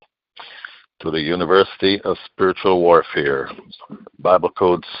to the University of Spiritual Warfare, Bible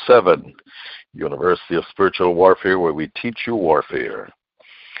Code 7, University of Spiritual Warfare, where we teach you warfare.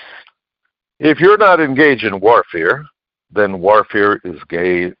 If you're not engaged in warfare, then warfare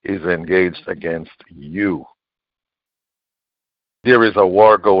is engaged against you. There is a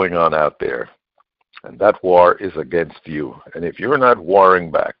war going on out there, and that war is against you. And if you're not warring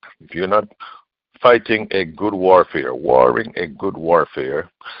back, if you're not fighting a good warfare,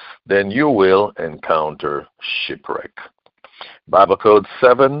 then you will encounter shipwreck. Bible Code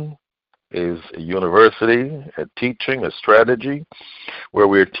 7 is a university, a teaching, a strategy, where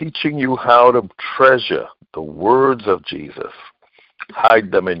we're teaching you how to treasure the words of Jesus. Hide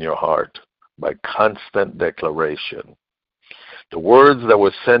them in your heart by constant declaration. The words that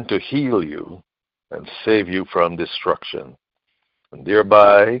were sent to heal you and save you from destruction, and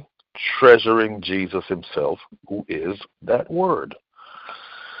thereby treasuring Jesus himself, who is that word.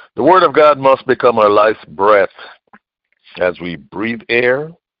 The word of God must become our life's breath. As we breathe air,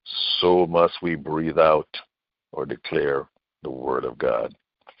 so must we breathe out or declare the word of God.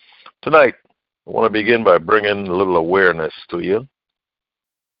 Tonight, I want to begin by bringing a little awareness to you.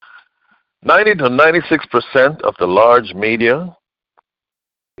 90 to 96% of the large media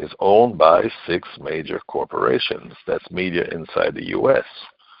is owned by 6 major corporations. That's media inside the U.S.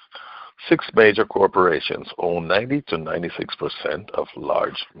 6 major corporations own 90 to 96% of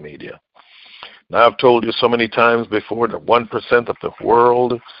large media. Now, I've told you so many times before that 1% of the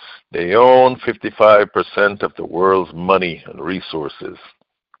world, they own 55% of the world's money and resources.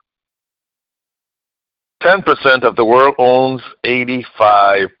 10% of the world owns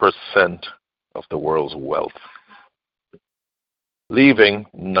 85% of the world's wealth, leaving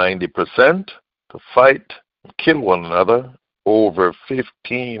 90% to fight and kill one another over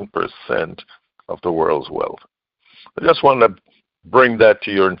 15% of the world's wealth. I just want to bring that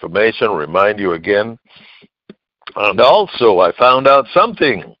to your information, remind you again. And also, I found out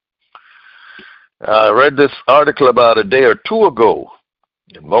something. I read this article about a day or two ago,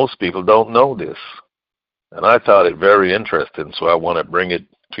 and most people don't know this. And I thought it very interesting, so I want to bring it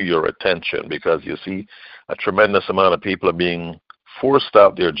to your attention, because you see, a tremendous amount of people are being forced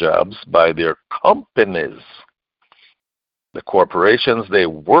out their jobs by their companies, the corporations they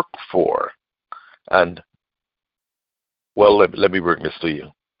work for. And, well, let me bring this to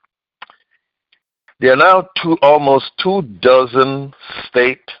you. There are now almost 24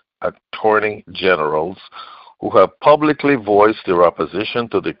 state attorney generals who have publicly voiced their opposition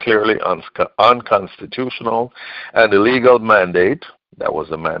to the clearly unconstitutional and illegal mandate. That was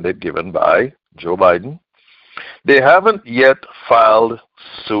the mandate given by Joe Biden. They haven't yet filed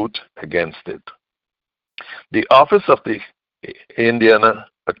suit against it. The office of the Indiana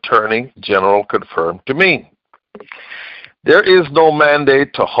Attorney General confirmed to me there is no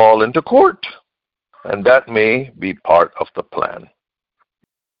mandate to haul into court, and that may be part of the plan.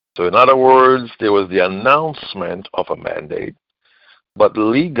 So in other words, there was the announcement of a mandate, but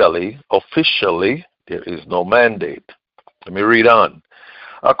legally, officially, there is no mandate. Let me read on.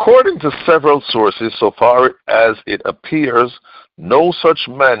 According to several sources, so far as it appears, no such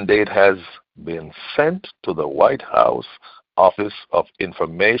mandate has been sent to the White House Office of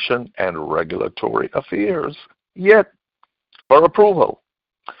Information and Regulatory Affairs yet for approval.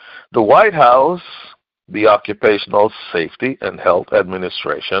 The White House, the Occupational Safety and Health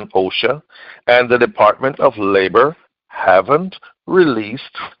Administration, OSHA, and the Department of Labor haven't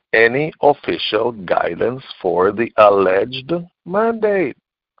released any official guidance for the alleged mandate.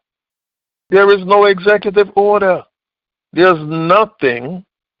 There is no executive order. There's nothing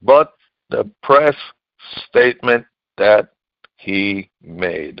but the press statement that he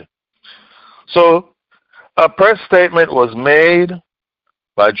made. So a press statement was made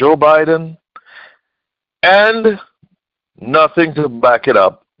by Joe Biden, and nothing to back it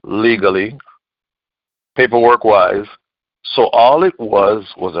up legally, paperwork-wise. So all it was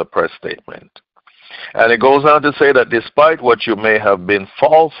a press statement. And it goes on to say that despite what you may have been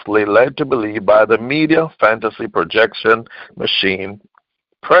falsely led to believe by the media fantasy projection machine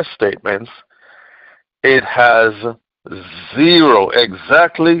press statements, it has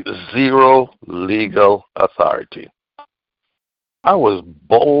exactly zero legal authority. I was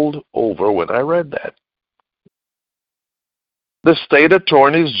bowled over when I read that. The state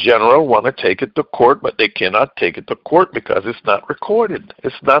attorneys general want to take it to court, but they cannot take it to court because it's not recorded.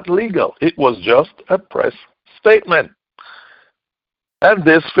 It's not legal. It was just a press statement. And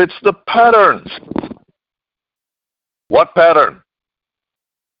this fits the pattern. What pattern?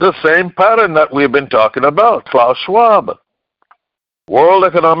 The same pattern that we've been talking about. Klaus Schwab, World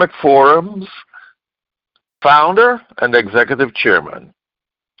Economic Forum's founder and executive chairman.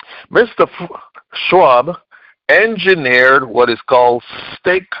 Mr. Schwab engineered what is called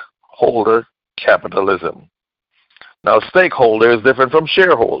stakeholder capitalism. Now, stakeholder is different from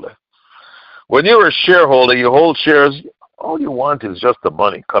shareholder. When you're a shareholder, you hold shares, all you want is just the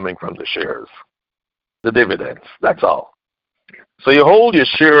money coming from the shares, the dividends, that's all. So you hold your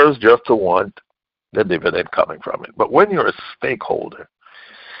shares just to want the dividend coming from it. But when you're a stakeholder,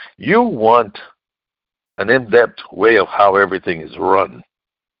 you want an in-depth way of how everything is run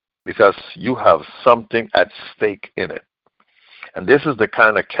because you have something at stake in it. And this is the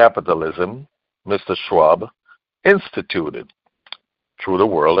kind of capitalism Mr. Schwab instituted through the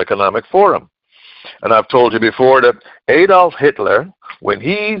World Economic Forum. And I've told you before that Adolf Hitler, when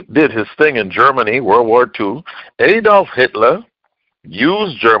he did his thing in Germany, World War II, Adolf Hitler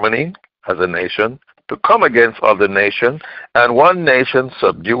used Germany as a nation to come against other nations, and one nation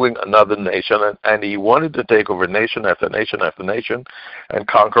subduing another nation, and he wanted to take over nation after nation after nation and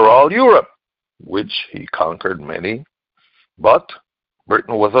conquer all Europe, which he conquered many, but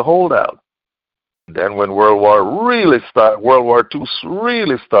Britain was a holdout. Then when World War II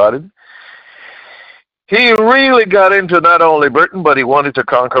really started, he really got into not only Britain, but he wanted to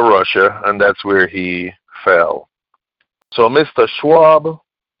conquer Russia, and that's where he fell. So Mr. Schwab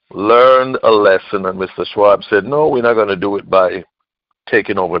learned a lesson, and Mr. Schwab said, no, we're not going to do it by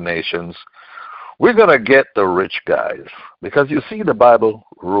taking over nations. We're going to get the rich guys. Because you see, the Bible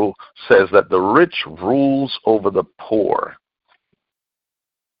rule says that the rich rules over the poor,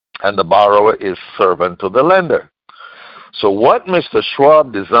 and the borrower is servant to the lender. So what Mr.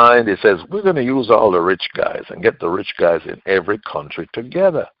 Schwab designed, he says, we're going to use all the rich guys and get the rich guys in every country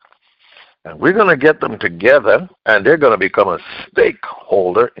together. And we're going to get them together, and they're going to become a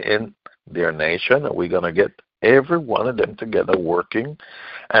stakeholder in their nation, and we're going to get every one of them together working.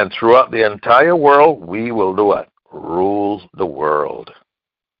 And throughout the entire world, we will do what? Rule the world.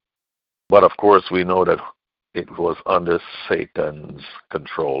 But of course, we know that it was under Satan's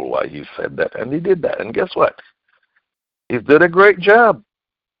control why he said that, and he did that. And guess what? He did a great job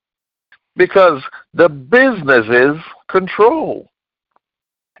because the businesses control.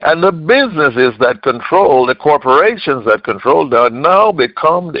 And the businesses that control, the corporations that control, they now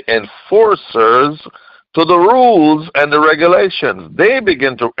become the enforcers to the rules and the regulations. They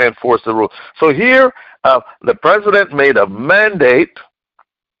begin to enforce the rules. So here, the president made a mandate,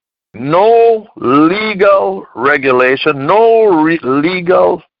 no legal regulation, no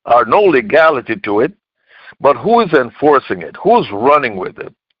legality to it, but who is enforcing it? Who's running with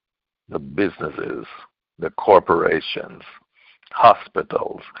it? The businesses, the corporations,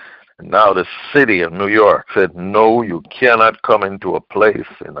 hospitals. And now the city of New York said, no, you cannot come into a place,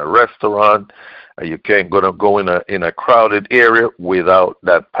 in a restaurant, you can't go in a crowded area without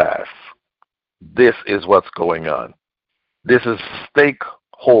that pass. This is what's going on. This is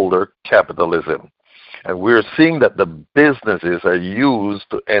stakeholder capitalism. And we're seeing that the businesses are used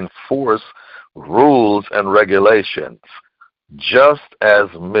to enforce rules and regulations, just as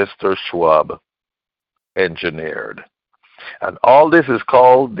Mr. Schwab engineered. And all this is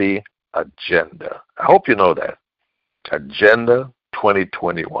called the agenda. I hope you know that. Agenda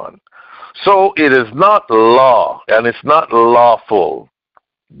 2021. So it is not law, and it's not lawful,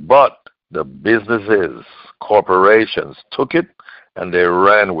 but the businesses, corporations took it and they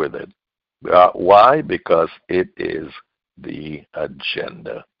ran with it. Why? Because it is the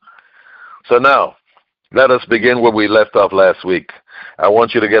agenda. So now, let us begin where we left off last week. I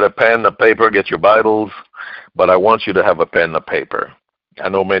want you to get a pen, a paper, get your Bibles, but I want you to have a pen and a paper. I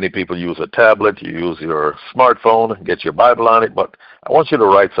know many people use a tablet, you use your smartphone, get your Bible on it, but I want you to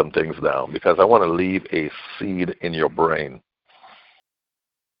write some things down because I want to leave a seed in your brain.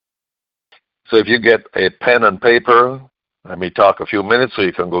 So if you get a pen and paper, let me talk a few minutes so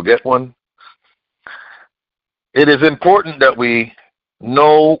you can go get one. It is important that we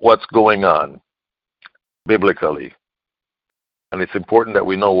know what's going on biblically. And it's important that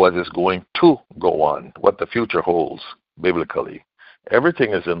we know what is going to go on, what the future holds biblically.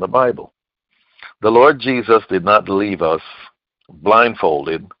 Everything is in the Bible. The Lord Jesus did not leave us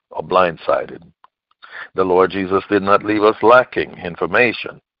blindfolded or blindsided. The Lord Jesus did not leave us lacking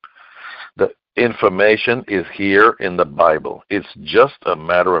information. The information is here in the Bible. It's just a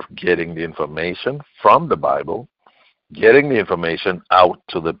matter of getting the information from the Bible, getting the information out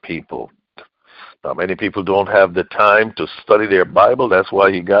to the people. Now, many people don't have the time to study their Bible. That's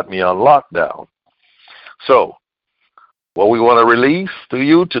why he got me on lockdown. So, what we want to release to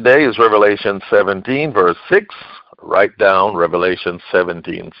you today is Revelation 17, verse 6. Write down Revelation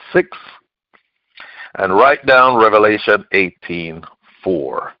 17, 6. And write down Revelation 18,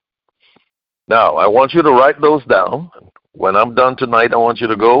 4. Now, I want you to write those down. When I'm done tonight, I want you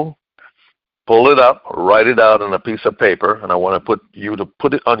to go pull it up, write it out on a piece of paper, and I want you to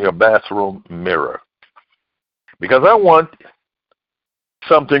put it on your bathroom mirror. Because I want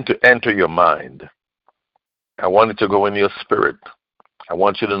something to enter your mind. I want it to go in your spirit. I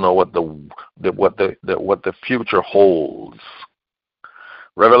want you to know what the future holds.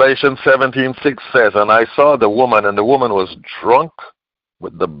 Revelation 17:6 says, "And I saw the woman, and the woman was drunk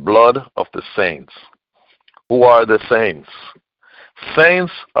with the blood of the saints." Who are the saints?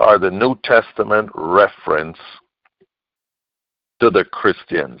 Saints are the New Testament reference to the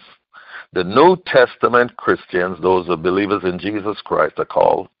Christians. The New Testament Christians, those are believers in Jesus Christ, are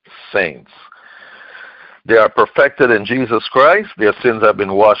called saints. They are perfected in Jesus Christ. Their sins have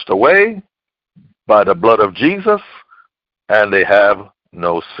been washed away by the blood of Jesus, and they have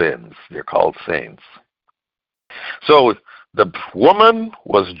no sins. They're called saints. So the woman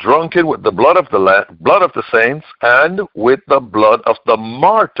was drunken with the blood of the saints and with the blood of the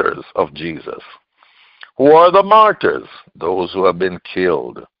martyrs of Jesus. Who are the martyrs? Those who have been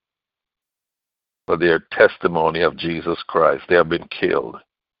killed for their testimony of Jesus Christ. They have been killed.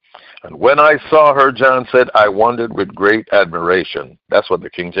 And when I saw her, John said, I wondered with great admiration. That's what the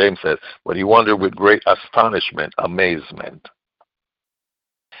King James says. But he wondered with great astonishment, amazement.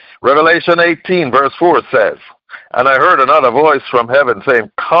 Revelation 18, verse 4 says, "And I heard another voice from heaven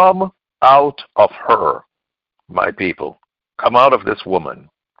saying, Come out of her, my people. Come out of this woman,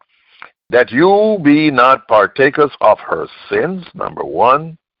 that you be not partakers of her sins," number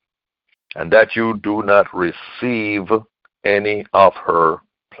one, "and that you do not receive any of her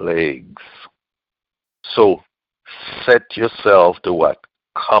plagues." So set yourself to what?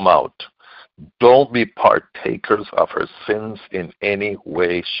 Come out. Don't be partakers of her sins in any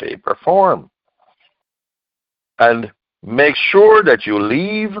way, shape, or form. And make sure that you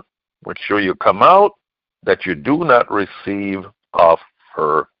leave, make sure you come out, that you do not receive of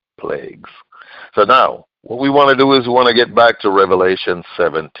her plagues. So now, what we want to do is we want to get back to Revelation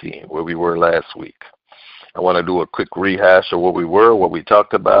 17, where we were last week. I want to do a quick rehash of what we were, what we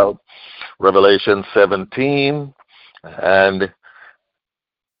talked about. Revelation 17, and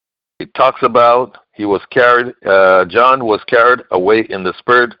it talks about John was carried away in the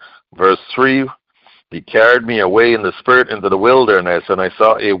Spirit. Verse 3, he carried me away in the Spirit into the wilderness, and I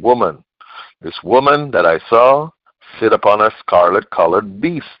saw a woman. This woman that I saw sit upon a scarlet-colored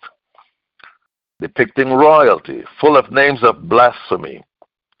beast, depicting royalty, full of names of blasphemy.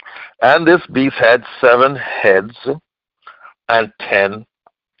 And this beast had 7 heads and 10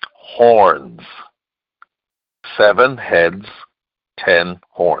 horns. 7 heads, 10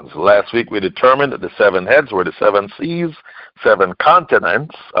 horns. Last week we determined that the 7 heads were the 7 seas, 7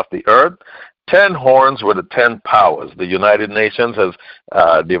 continents of the earth. 10 horns were the 10 powers. The United Nations has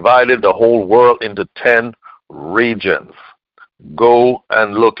divided the whole world into 10 regions. Go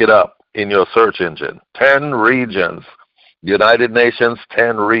and look it up in your search engine. 10 regions. United Nations,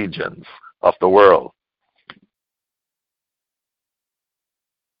 10 regions of the world.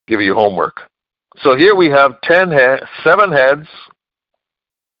 Give you homework. So here we have 7 heads,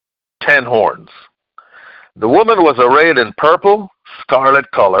 10 horns. The woman was arrayed in purple, scarlet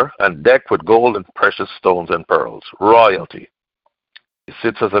color, and decked with gold and precious stones and pearls. Royalty. She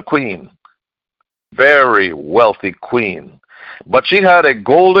sits as a queen. Very wealthy queen. But she had a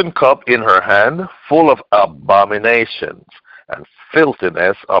golden cup in her hand, full of abominations and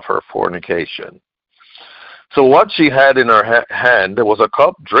filthiness of her fornication. So what she had in her hand, there was a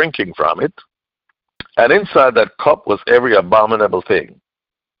cup, drinking from it, and inside that cup was every abominable thing.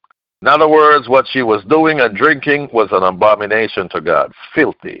 In other words, what she was doing and drinking was an abomination to God.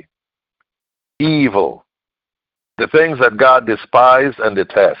 Filthy, evil, the things that God despised and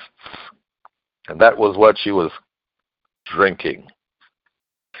detests. And that was what she was drinking.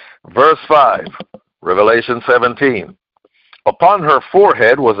 Verse 5, Revelation 17. Upon her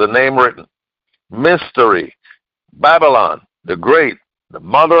forehead was a name written, Mystery, Babylon, the Great, the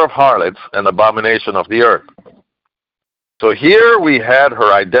mother of harlots and abomination of the earth. So here we had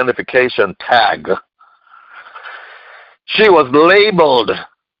her identification tag. She was labeled.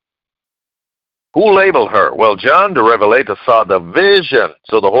 Who labeled her? Well, John the Revelator saw the vision.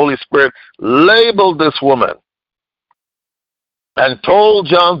 So the Holy Spirit labeled this woman and told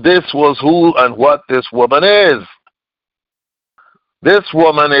John this was who and what this woman is. This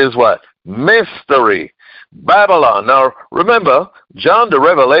woman is what? Mystery, Babylon. Now, remember, John the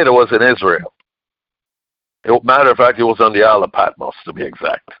Revelator was in Israel. Matter of fact, he was on the Isle of Patmos, to be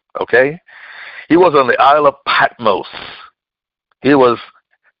exact. Okay? He was on the Isle of Patmos. He was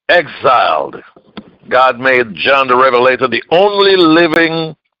exiled. God made John the Revelator the only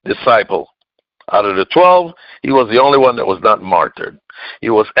living disciple Out of the 12, he was the only one that was not martyred. He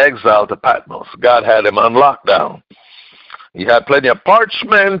was exiled to Patmos. God had him on lockdown. He had plenty of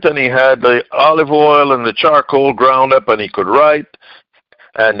parchment, and he had the olive oil and the charcoal ground up, and he could write.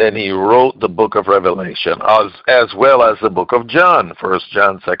 And then he wrote the book of Revelation, as well as the book of John, 1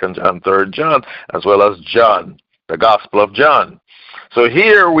 John, 2 John, 3 John, as well as John, the Gospel of John. So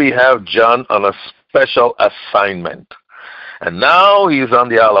here we have John on a special assignment. And now he's on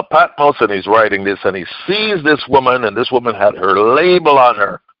the Isle of Patmos, and he's writing this, and he sees this woman, and this woman had her label on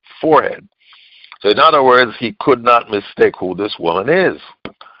her forehead. So in other words, he could not mistake who this woman is.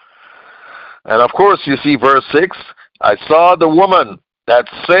 And of course, you see verse 6, I saw the woman, that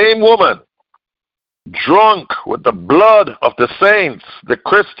same woman, drunk with the blood of the saints, the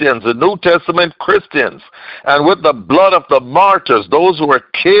Christians, the New Testament Christians, and with the blood of the martyrs, those who were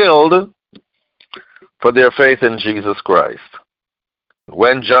killed for their faith in Jesus Christ.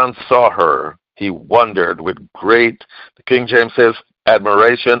 When John saw her, he wondered with great, the King James says,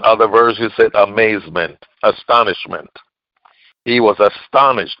 admiration. Other versions said amazement, astonishment. He was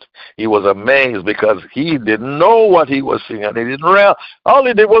astonished. He was amazed because he didn't know what he was seeing, and he didn't realize. All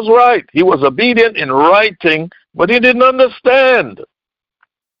he did was write. He was obedient in writing, but he didn't understand.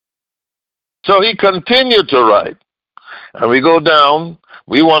 So he continued to write. And we go down.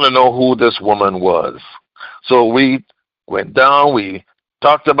 We want to know who this woman was. So we went down. We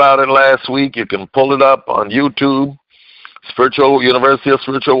talked about it last week. You can pull it up on YouTube. University of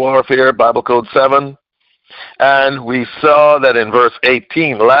Spiritual Warfare, Bible Code 7. And we saw that in verse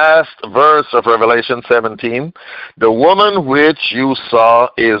 18, last verse of Revelation 17, the woman which you saw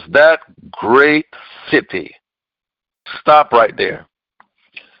is that great city. Stop right there.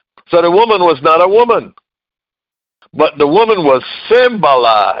 So the woman was not a woman, but the woman was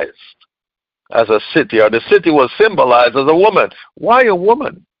symbolized as a city, or the city was symbolized as a woman. Why a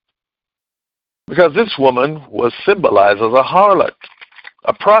woman? Because this woman was symbolized as a harlot,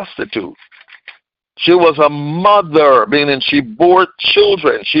 a prostitute. She was a mother, meaning she bore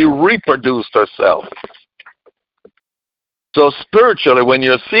children. She reproduced herself. So spiritually, when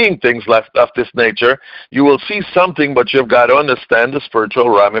you're seeing things of this nature, you will see something, but you've got to understand the spiritual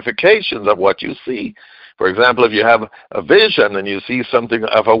ramifications of what you see. For example, if you have a vision and you see something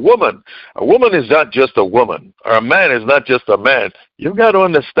of a woman is not just a woman, or a man is not just a man. You've got to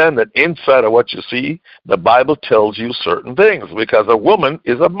understand that inside of what you see, the Bible tells you certain things, because a woman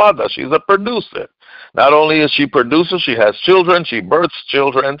is a mother. She's a producer. Not only is she producer, she has children, she births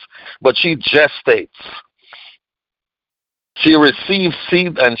children, but she gestates. She receives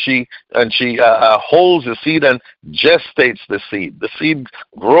seed, and she holds the seed and gestates the seed. The seed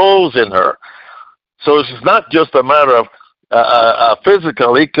grows in her. So it's not just a matter of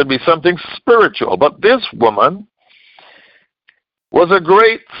physical. It could be something spiritual. But this woman was a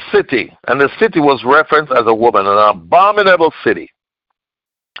great city, and the city was referenced as a woman, an abominable city.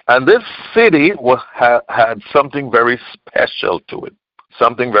 And this city had something very special to it,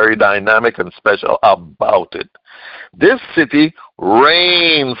 something very dynamic and special about it. This city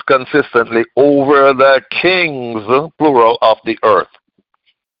reigns consistently over the kings, plural, of the earth.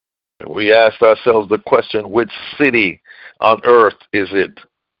 We asked ourselves the question, which city on earth is it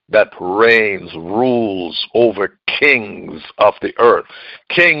that reigns, rules over kings of the earth?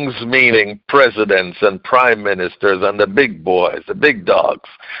 Kings meaning presidents and prime ministers and the big boys, the big dogs,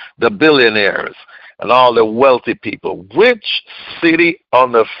 the billionaires, and all the wealthy people. Which city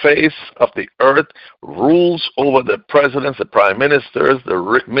on the face of the earth rules over the presidents, the prime ministers,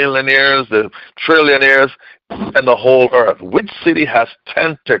 the millionaires, the trillionaires, and the whole earth? Which city has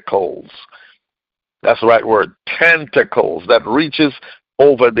tentacles? That's the right word, tentacles, that reaches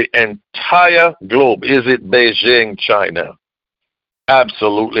over the entire globe. Is it Beijing, China?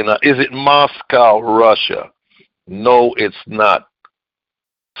 Absolutely not. Is it Moscow, Russia? No, it's not.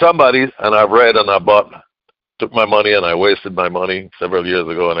 Somebody, and I've read and I took my money and I wasted my money several years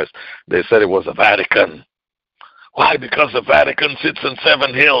ago, and they said it was the Vatican. Why? Because the Vatican sits in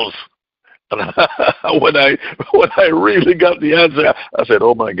 7 hills. And when I really got the answer, I said,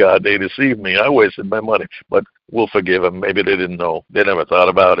 oh my God, they deceived me. I wasted my money. But we'll forgive them. Maybe they didn't know. They never thought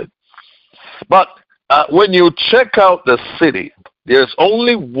about it. But when you check out the city, there's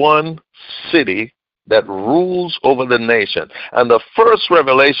only one city that rules over the nation. And the first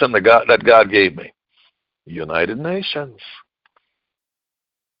revelation that God gave me, United Nations.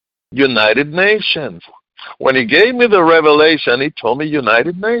 United Nations. When he gave me the revelation, he told me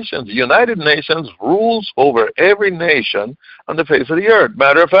United Nations. United Nations rules over every nation on the face of the earth.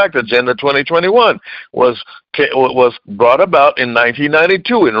 Matter of fact, Agenda 2021 was brought about in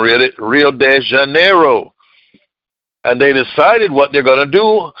 1992 in Rio de Janeiro. And they decided what they're going to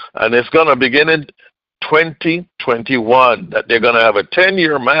do, and it's going to begin in 2021, that they're going to have a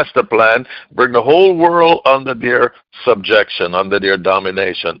 10-year master plan, bring the whole world under their subjection, under their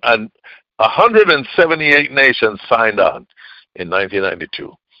domination. And 178 nations signed on in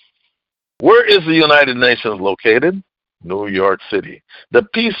 1992. Where is the United Nations located? New York City. The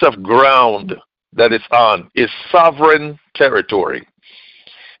piece of ground that it's on is sovereign territory.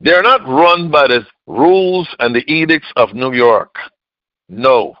 They're not run by the rules and the edicts of New York.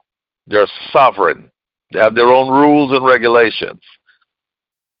 No, they're sovereign. They have their own rules and regulations.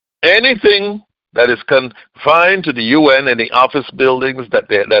 Anything that is confined to the UN and the office buildings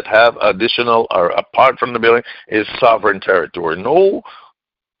that have additional or apart from the building is sovereign territory. No,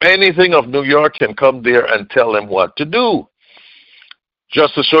 anything of New York can come there and tell them what to do.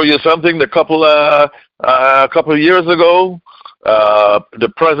 Just to show you something, a couple of years ago,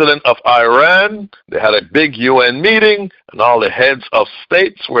 the president of Iran, they had a big UN meeting, and all the heads of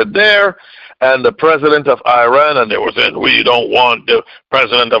states were there, and the president of Iran, and they were saying, we don't want the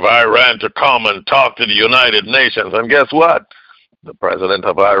president of Iran to come and talk to the United Nations. And guess what? The president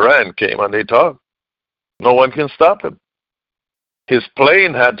of Iran came and they talked. No one can stop him. His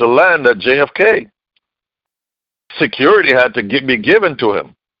plane had to land at JFK. Security had to be given to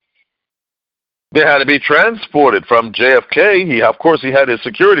him. They had to be transported from JFK. Of course, he had his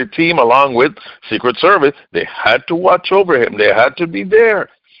security team along with Secret Service. They had to watch over him. They had to be there.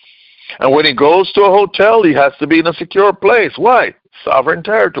 And when he goes to a hotel, he has to be in a secure place. Why? Sovereign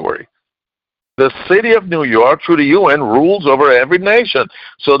territory. The city of New York, through the UN, rules over every nation.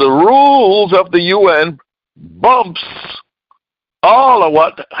 So the rules of the UN bumps all of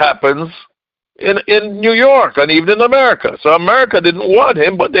what happens in New York and even in America. So America didn't want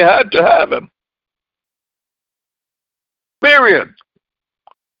him, but they had to have him. Period.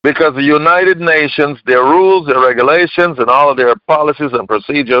 Because the United Nations, their rules, their regulations, and all of their policies and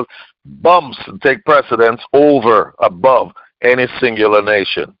procedures bumps and take precedence over, above any singular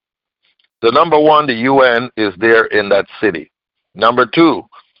nation. The number one, the UN, is there in that city. Number two,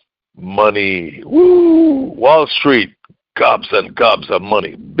 money. Woo! Wall Street, gobs and gobs of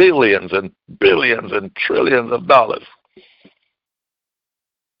money. Billions and billions and trillions of dollars.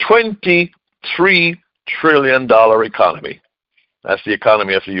 $23 trillion economy. That's the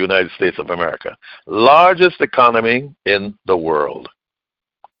economy of the United States of America. Largest economy in the world.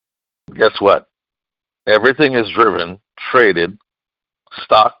 Guess what? Everything is driven, traded,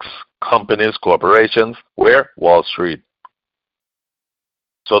 stocks, companies, corporations. Where? Wall Street.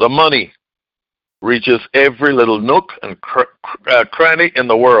 So the money reaches every little nook and cranny in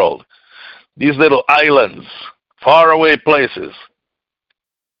the world. These little islands, faraway places.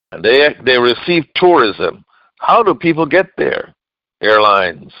 And they receive tourism. How do people get there?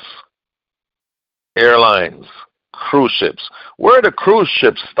 Airlines, cruise ships. Where are the cruise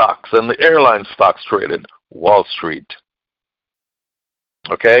ship stocks and the airline stocks traded? Wall Street.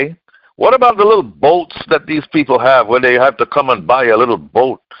 Okay? What about the little boats that these people have where they have to come and buy a little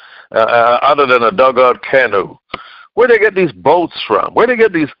boat other than a dugout canoe? Where do they get these boats from? Where do they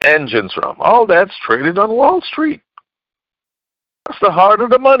get these engines from? All that's traded on Wall Street. That's the heart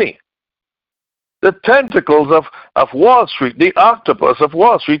of the money. The tentacles of Wall Street, the octopus of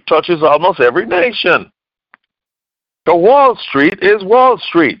Wall Street, touches almost every nation. So Wall Street is Wall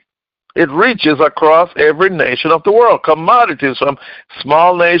Street. It reaches across every nation of the world. Commodities from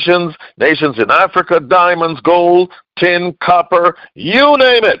small nations, nations in Africa, diamonds, gold, tin, copper, you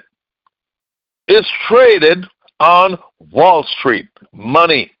name it, is traded on Wall Street.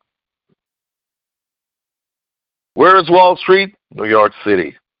 Money. Where is Wall Street? New York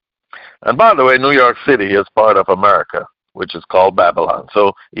City. And by the way, New York City is part of America, which is called Babylon.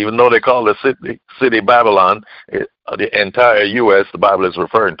 So even though they call the city Babylon, the entire U.S., the Bible is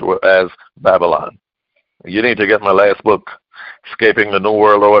referring to it as Babylon. You need to get my last book, Escaping the New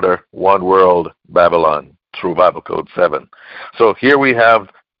World Order, One World, Babylon, through Bible Code 7. So here we have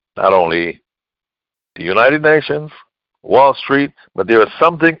not only the United Nations, Wall Street, but there is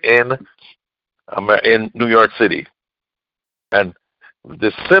something in New York City. And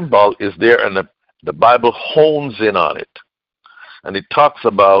this symbol is there, and the Bible hones in on it. And it talks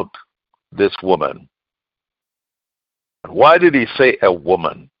about this woman. Why did he say a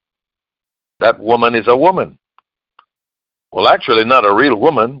woman? That woman is a woman. Well, actually, not a real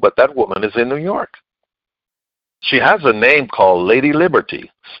woman, but that woman is in New York. She has a name called Lady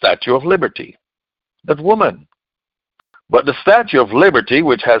Liberty, Statue of Liberty. That woman. But the Statue of Liberty,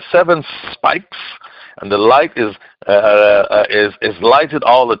 which has 7 spikes, and the light is lighted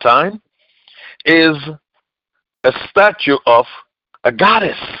all the time, is a statue of a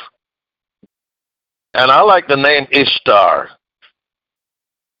goddess. And I like the name Ishtar,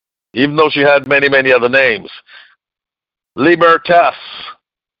 even though she had many, many other names. Libertas.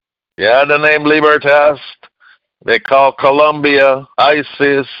 Yeah, the name Libertas. They call Columbia,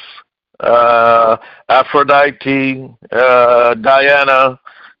 Isis, uh, Aphrodite, Diana.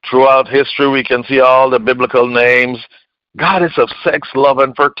 Throughout history, we can see all the biblical names. Goddess of sex, love,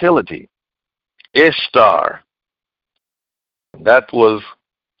 and fertility. Ishtar. That was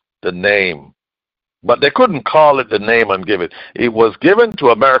the name. But they couldn't call it the name and give it. It was given to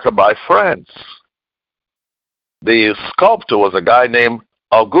America by France. The sculptor was a guy named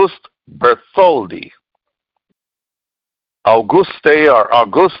Auguste Bertholdi. Auguste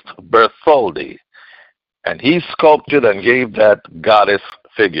Bertholdi. And he sculpted and gave that goddess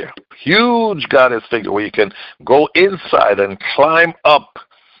figure. Huge goddess figure where you can go inside and climb up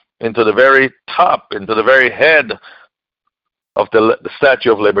into the very top, into the very head of the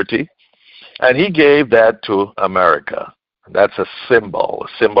Statue of Liberty. And he gave that to America. That's a symbol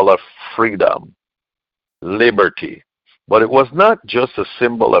of freedom, liberty. But it was not just a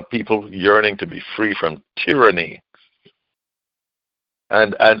symbol of people yearning to be free from tyranny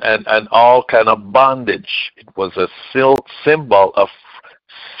and all kind of bondage. It was a symbol of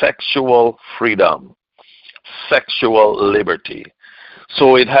sexual freedom, sexual liberty.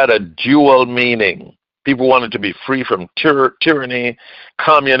 So it had a dual meaning. People wanted to be free from tyranny,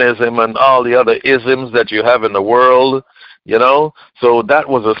 communism, and all the other isms that you have in the world, you know. So that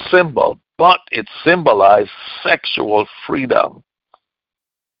was a symbol, but it symbolized sexual freedom.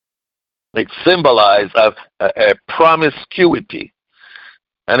 It symbolized a promiscuity.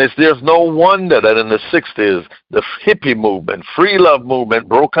 And there's no wonder that in the 60s, the hippie movement, free love movement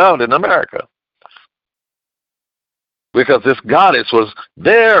broke out in America. Because this goddess was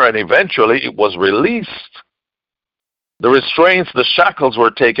there, and eventually it was released. The restraints, the shackles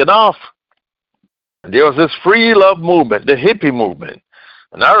were taken off. And there was this free love movement, the hippie movement.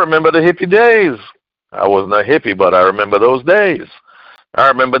 And I remember the hippie days. I wasn't a hippie, but I remember those days. I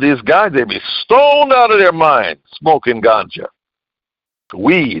remember these guys, they'd be stoned out of their mind, smoking ganja,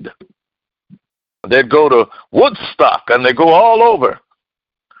 weed. They'd go to Woodstock, and they'd go all over.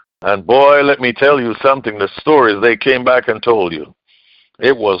 And boy, let me tell you something, the stories they came back and told you.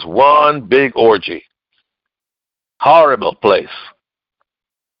 It was one big orgy. Horrible place.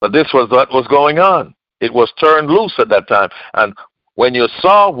 But this was what was going on. It was turned loose at that time. And when you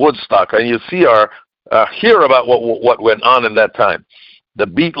saw Woodstock and you see or hear about what went on in that time, the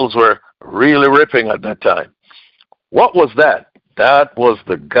Beatles were really ripping at that time. What was that? That was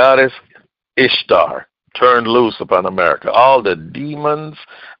the goddess Ishtar turned loose upon America. All the demons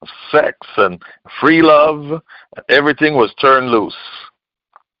of sex and free love, everything was turned loose.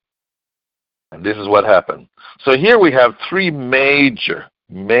 And this is what happened. So here we have three major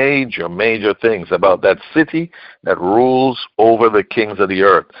things about that city that rules over the kings of the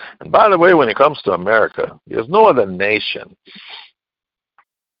earth. And by the way, when it comes to America, there's no other nation.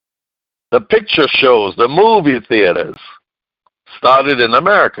 The picture shows, the movie theaters started in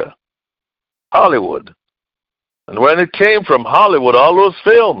America, Hollywood. And when it came from Hollywood, all those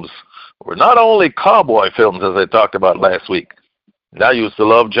films were not only cowboy films, as I talked about last week. And I used to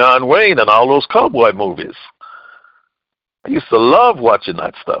love John Wayne and all those cowboy movies. I used to love watching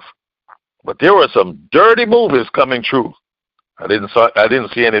that stuff. But there were some dirty movies coming through. I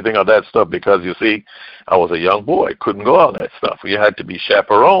didn't see anything of that stuff because, you see, I was a young boy. Couldn't go all that stuff. You had to be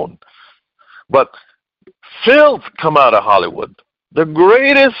chaperoned. But filth come out of Hollywood. The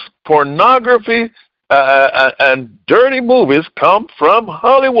greatest pornography and dirty movies come from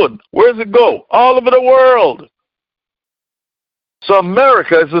Hollywood. Where does it go? All over the world. So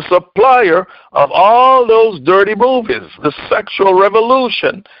America is the supplier of all those dirty movies, the sexual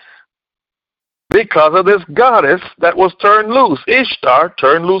revolution, because of this goddess that was turned loose. Ishtar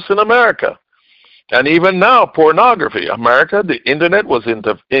turned loose in America. And even now, pornography. America, the internet was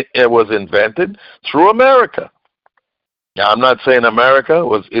invented through America. Now, I'm not saying America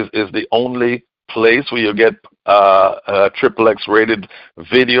is the only place where you get XXX rated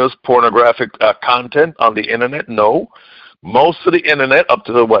videos, pornographic content on the internet. No. Most of the internet, up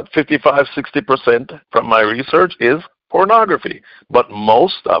to 55-60% from my research, is pornography. But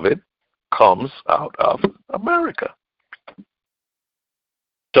most of it comes out of America.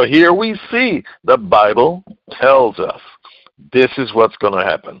 So here we see the Bible tells us this is what's going to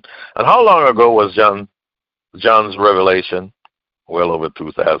happen. And how long ago was John's revelation? Well over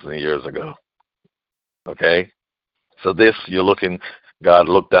 2,000 years ago. Okay? So this, God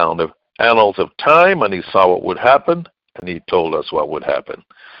looked down the annals of time and he saw what would happen and he told us what would happen.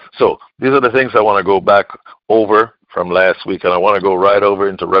 So these are the things I want to go back over from last week, and I want to go right over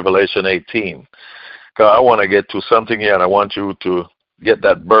into Revelation 18. because I want to get to something here, and I want you to get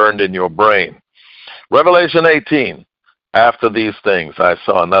that burned in your brain. Revelation 18. After these things, I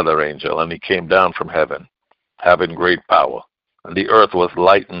saw another angel, and he came down from heaven, having great power, and the earth was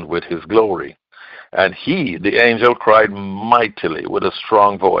lightened with his glory. And he, the angel, cried mightily with a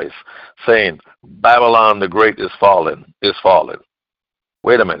strong voice, saying, Babylon the Great is fallen, is fallen.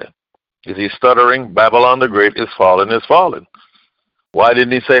 Wait a minute. Is he stuttering? Babylon the Great is fallen, is fallen. Why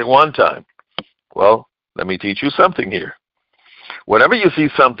didn't he say it one time? Well, let me teach you something here. Whenever you see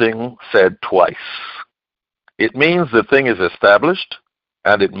something said twice, it means the thing is established,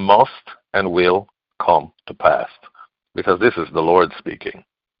 and it must and will come to pass. Because this is the Lord speaking.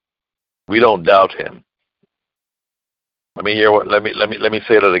 We don't doubt him. Let me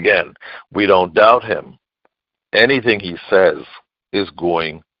say that again. We don't doubt him. Anything he says is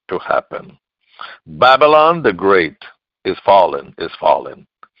going to happen. Babylon the Great is fallen, is fallen.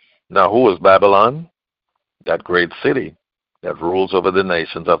 Now who is Babylon? That great city that rules over the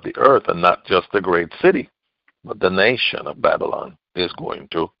nations of the earth, and not just the great city, but the nation of Babylon is going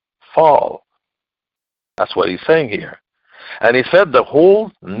to fall. That's what he's saying here. And he said the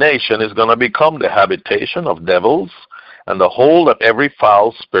whole nation is going to become the habitation of devils, and the hold of every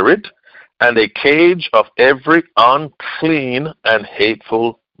foul spirit, and a cage of every unclean and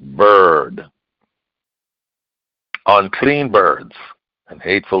hateful bird. Unclean birds and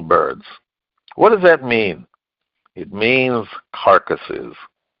hateful birds. What does that mean? It means carcasses,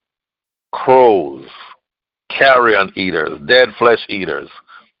 crows, carrion eaters, dead flesh eaters.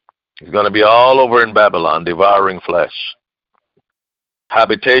 It's going to be all over in Babylon, devouring flesh.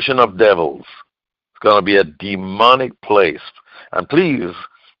 Habitation of devils. It's going to be a demonic place. And please,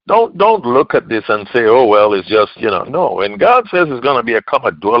 don't look at this and say, oh, well, it's just, no. When God says it's going to become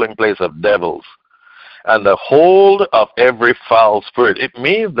a dwelling place of devils and the hold of every foul spirit, it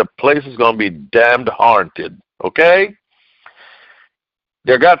means the place is going to be damned haunted, okay?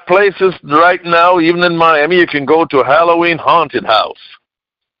 They got places right now, even in Miami, you can go to a Halloween haunted house.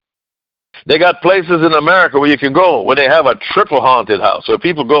 They got places in America where you can go where they have a triple haunted house, where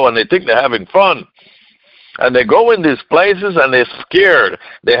people go and they think they're having fun. And they go in these places and they're scared.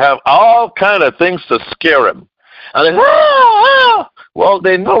 They have all kind of things to scare them. And they, well,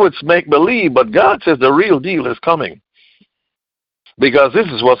 they know it's make-believe, but God says the real deal is coming. Because this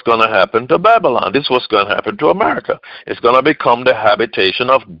is what's going to happen to Babylon. This is what's going to happen to America. It's going to become the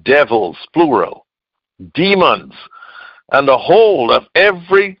habitation of devils, plural, demons, and the hold of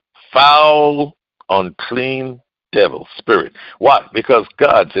every foul, unclean devil spirit. Why? Because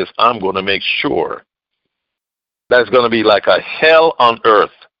God says, I'm going to make sure that's going to be like a hell on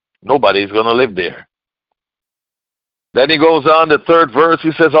earth. Nobody's going to live there. Then he goes on, the third verse,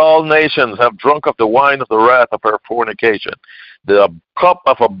 he says, all nations have drunk of the wine of the wrath of her fornication, the cup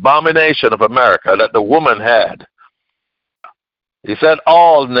of abomination of America that the woman had. He said,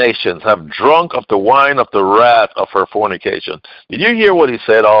 all nations have drunk of the wine of the wrath of her fornication. Did you hear what he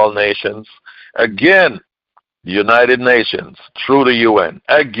said, all nations? Again, the United Nations, through the UN.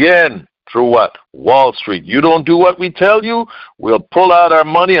 Again, through what? Wall Street. You don't do what we tell you, we'll pull out our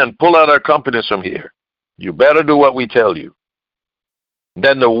money and pull out our companies from here. You better do what we tell you.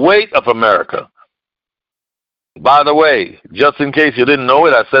 Then the weight of America. By the way, just in case you didn't know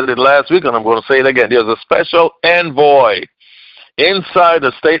it, I said it last week and I'm going to say it again. There's a special envoy inside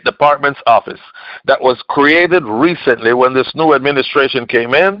the State Department's office that was created recently when this new administration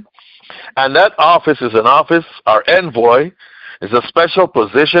came in. And that office is an office, our envoy, is a special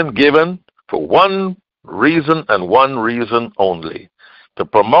position given for one reason and one reason only. To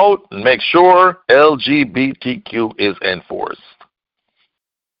promote and make sure LGBTQ is enforced.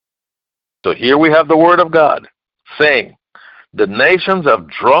 So here we have the word of God saying, the nations have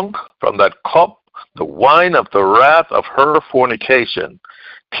drunk from that cup the wine of the wrath of her fornication.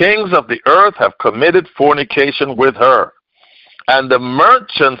 Kings of the earth have committed fornication with her. And the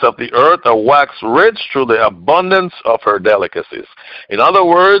merchants of the earth are waxed rich through the abundance of her delicacies. In other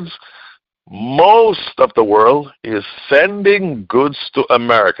words, most of the world is sending goods to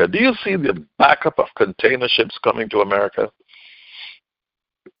America. Do you see the backup of container ships coming to America?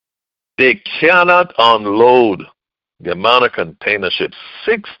 They cannot unload the amount of container ships.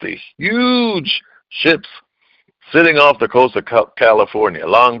 60 huge ships sitting off the coast of California,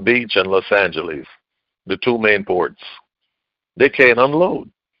 Long Beach and Los Angeles, the two main ports. They can't unload.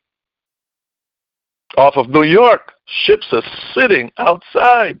 Off of New York, ships are sitting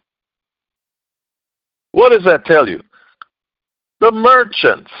outside. What does that tell you? The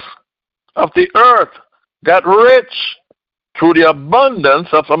merchants of the earth got rich through the abundance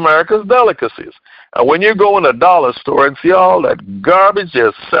of America's delicacies. And when you go in a dollar store and see all that garbage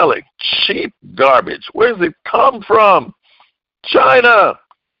they're selling, cheap garbage, where does it come from? China.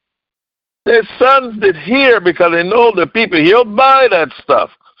 They send it here because they know the people here buy that stuff.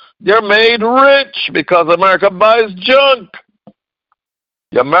 They're made rich because America buys junk.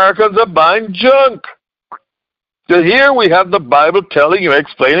 The Americans are buying junk. So here we have the Bible telling you,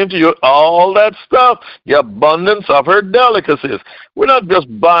 explaining to you all that stuff, the abundance of her delicacies. We're not just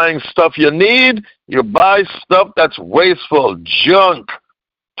buying stuff you need. You buy stuff that's wasteful, junk,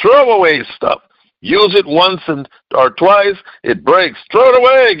 throwaway stuff. Use it once or twice, it breaks. Throw it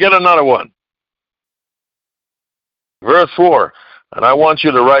away, get another one. Verse 4, and I want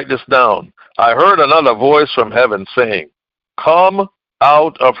you to write this down. I heard another voice from heaven saying, come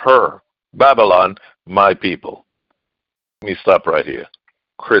out of her, Babylon, my people. Let me stop right here.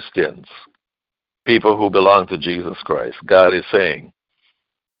 Christians, people who belong to Jesus Christ, God is saying,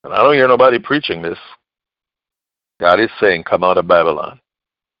 and I don't hear nobody preaching this, God is saying, come out of Babylon.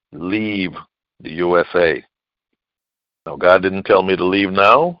 Leave the USA. Now, God didn't tell me to leave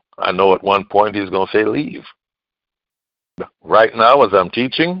now. I know at one point he's going to say leave. Right now, as I'm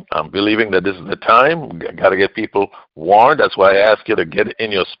teaching, I'm believing that this is the time. Got to get people warned. That's why I ask you to get it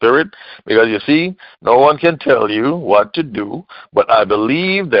in your spirit. Because you see, no one can tell you what to do, but I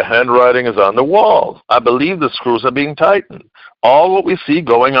believe the handwriting is on the wall. I believe the screws are being tightened. All what we see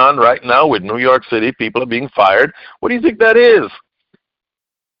going on right now with New York City, people are being fired. What do you think that is?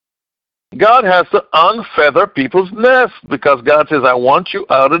 God has to unfeather people's nests because God says, I want you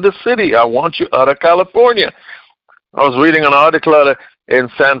out of the city. I want you out of California. I was reading an article in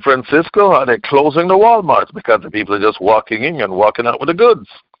San Francisco how they're closing the Walmarts because the people are just walking in and walking out with the goods.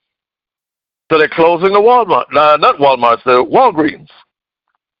 So they're closing the Walmart, not Walmarts, the Walgreens.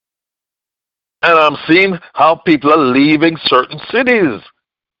 And I'm seeing how people are leaving certain cities.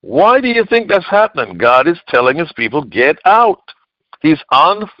 Why do you think that's happening? God is telling his people, get out. He's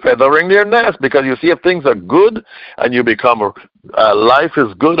unfeathering their nest because you see, if things are good and you become, life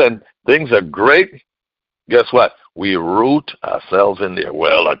is good and things are great, guess what? We root ourselves in there.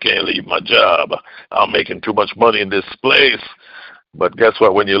 Well, I can't leave my job. I'm making too much money in this place. But guess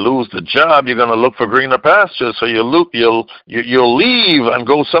what? When you lose the job, you're going to look for greener pastures. So you'll leave and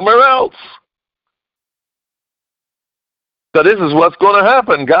go somewhere else. So this is what's going to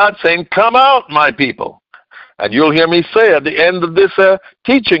happen. God's saying, come out, my people. And you'll hear me say at the end of this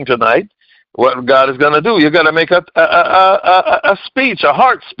teaching tonight, what God is going to do. You're going to make a speech, a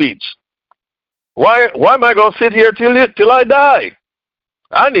heart speech. Why am I going to sit here till I die?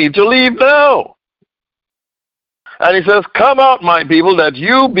 I need to leave now. And he says, come out, my people, that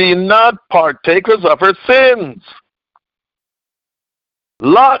you be not partakers of her sins.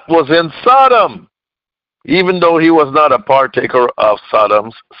 Lot was in Sodom, even though he was not a partaker of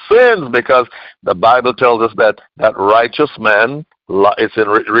Sodom's sins, because the Bible tells us that righteous man, it's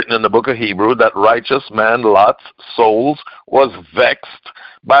written in the book of Hebrew, that righteous man, Lot's soul, was vexed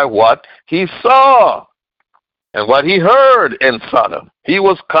by what he saw and what he heard in Sodom. He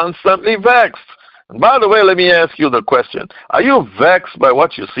was constantly vexed. And by the way, let me ask you the question. Are you vexed by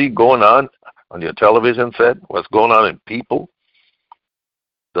what you see going on your television set? What's going on in people?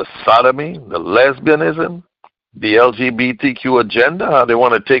 The sodomy, the lesbianism, the LGBTQ agenda, how they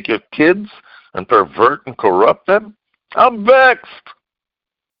want to take your kids and pervert and corrupt them? I'm vexed.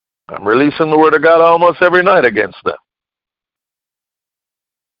 I'm releasing the word of God almost every night against them.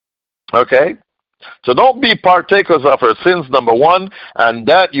 Okay? So don't be partakers of her sins, number one, and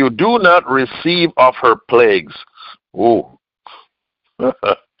that you do not receive of her plagues. Ooh.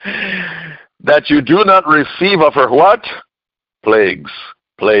 That you do not receive of her what? Plagues.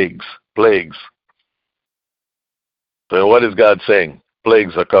 Plagues. Plagues. So what is God saying?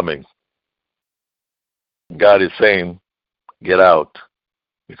 Plagues are coming. God is saying, get out,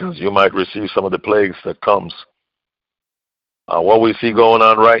 because you might receive some of the plagues that comes. What we see going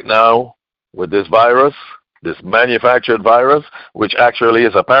on right now with this virus, this manufactured virus, which actually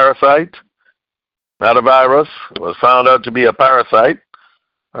is a parasite, not a virus, it was found out to be a parasite.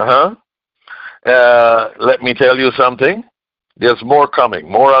 Let me tell you something. There's more coming,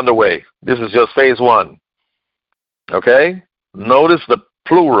 more on the way. This is just phase one. Okay? Notice the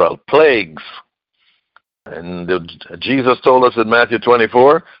plural, plagues. And Jesus told us in Matthew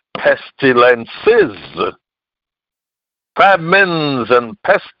 24, pestilences, famines and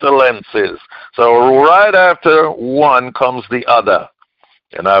pestilences. So right after one comes the other.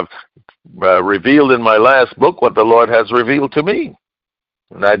 And I've revealed in my last book what the Lord has revealed to me.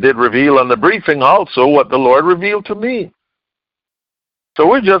 And I did reveal on the briefing also what the Lord revealed to me. So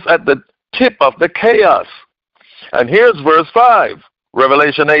we're just at the tip of the chaos. And here's verse 5,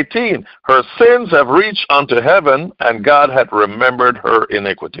 Revelation 18. Her sins have reached unto heaven, and God hath remembered her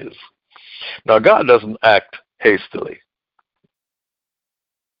iniquities. Now, God doesn't act hastily.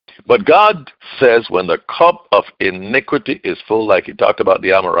 But God says when the cup of iniquity is full, like he talked about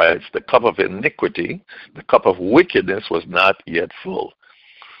the Amorites, the cup of iniquity, the cup of wickedness was not yet full.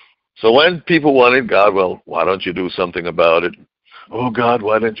 So when people wanted God, well, why don't you do something about it? Oh, God,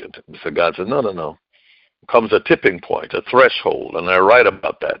 why don't you? So God said, no. Comes a tipping point, a threshold, and I write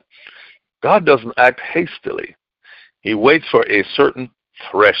about that. God doesn't act hastily. He waits for a certain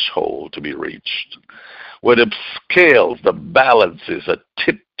threshold to be reached, where the scales, the balances are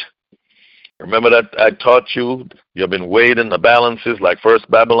tipped. Remember that I taught you, you've been weighed in the balances like First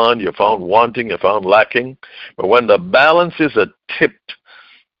Babylon, you found wanting, you found lacking. But when the balances are tipped,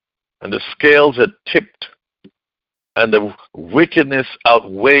 and the scales are tipped, and the wickedness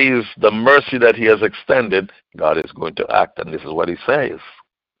outweighs the mercy that he has extended, God is going to act, and this is what he says.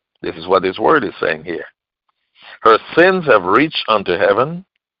 This is what his word is saying here. Her sins have reached unto heaven,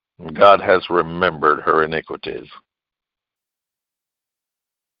 and God has remembered her iniquities.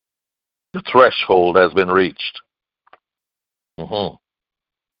 The threshold has been reached. And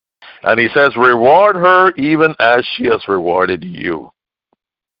he says, reward her even as she has rewarded you,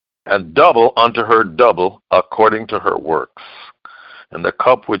 and double unto her double according to her works. And the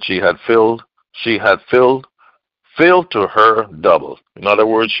cup which she had filled to her double. In other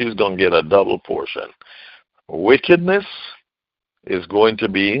words, she's going to get a double portion. Wickedness is going to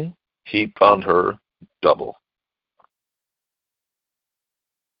be heaped on her double.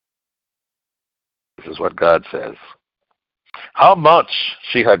 This is what God says. How much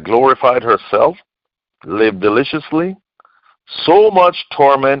she had glorified herself, lived deliciously, so much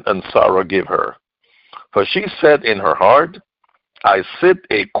torment and sorrow give her. For she said in her heart, I sit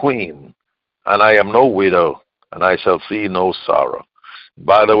a queen, and I am no widow, and I shall see no sorrow.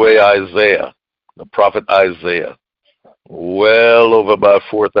 By the way, Isaiah, the prophet Isaiah, well over about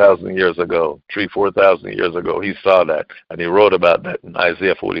 4,000 years ago, 4,000 years ago, he saw that, and he wrote about that in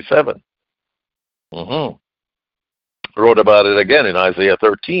Isaiah 47. Wrote about it again in Isaiah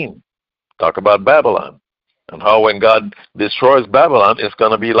 13. Talk about Babylon, and how when God destroys Babylon, it's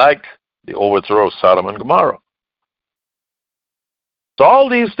going to be like the overthrow of Sodom and Gomorrah. So all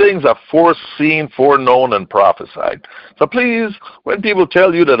these things are foreseen, foreknown, and prophesied. So please, when people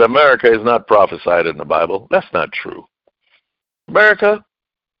tell you that America is not prophesied in the Bible, that's not true. America?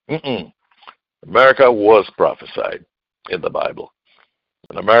 America was prophesied in the Bible.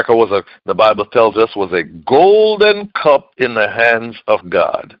 And America the Bible tells us, was a golden cup in the hands of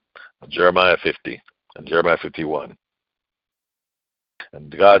God. Jeremiah 50 and Jeremiah 51.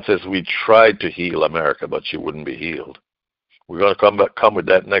 And God says, we tried to heal America, but she wouldn't be healed. We're going to come with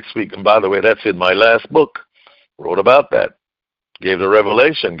that next week. And by the way, that's in my last book. Wrote about that. Gave the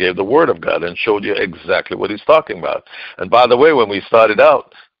revelation, gave the word of God, and showed you exactly what he's talking about. And by the way, when we started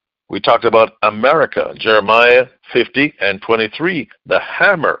out, we talked about America, Jeremiah 50 and 23, the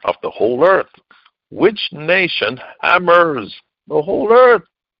hammer of the whole earth. Which nation hammers the whole earth?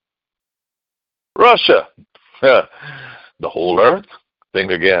 Russia. The whole earth?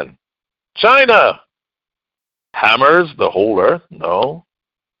 Think again. China hammers the whole earth? No.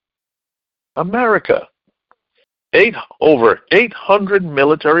 America. Over 800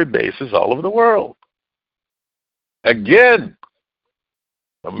 military bases all over the world. Again,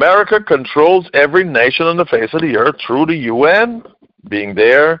 America controls every nation on the face of the earth through the UN, being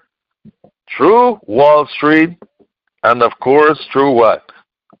there, through Wall Street, and of course through what?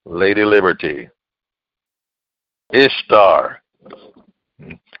 Lady Liberty. Ishtar.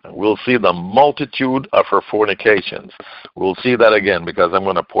 We'll see the multitude of her fornications. We'll see that again because I'm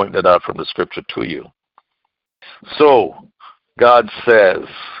going to point that out from the scripture to you. So, God says,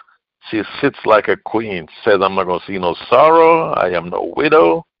 she sits like a queen. Says, I'm not going to see no sorrow. I am no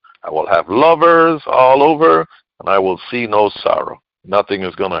widow. I will have lovers all over, and I will see no sorrow. Nothing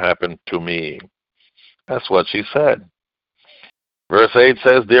is going to happen to me. That's what she said. Verse 8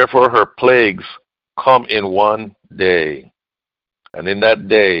 says, therefore her plagues come in one day. And in that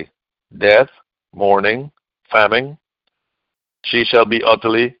day, death, mourning, famine, she shall be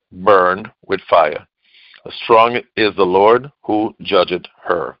utterly burned with fire. Strong is the Lord who judgeth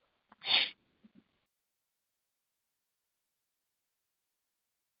her.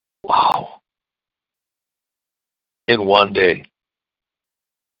 Wow. In one day.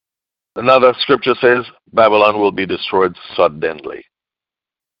 Another scripture says Babylon will be destroyed suddenly.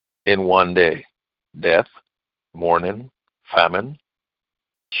 In one day. Death, mourning, famine.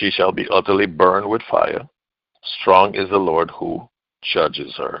 She shall be utterly burned with fire. Strong is the Lord who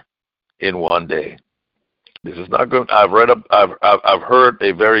judges her. In one day. This is not good. I've heard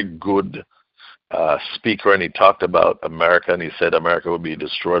a very good speaker, and he talked about America, and he said America will be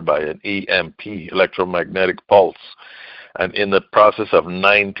destroyed by an EMP, electromagnetic pulse. And in the process of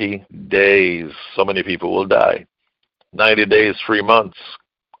 90 days, so many people will die. 90 days, 3 months.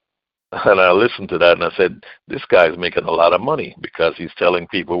 And I listened to that, and I said, this guy's making a lot of money because he's telling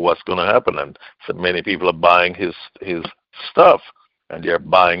people what's going to happen. And so many people are buying his stuff, and they're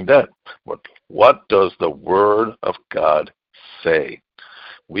buying that. But what does the Word of God say?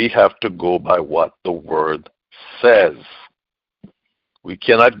 We have to go by what the Word says. We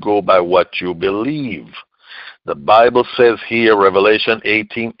cannot go by what you believe. The Bible says here, Revelation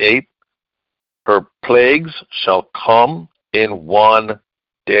 18:8, her plagues shall come in one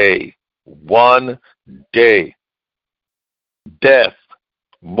day. One day. Death,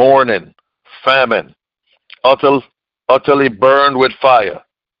 mourning, famine, utterly burned with fire.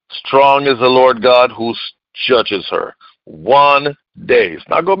 Strong is the Lord God who judges her. One day. It's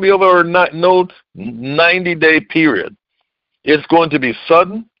not going to be over no 90-day period. It's going to be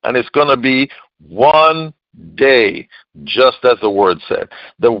sudden, and it's going to be one day, just as the Word said.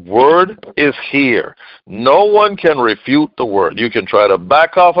 The Word is here. No one can refute the Word. You can try to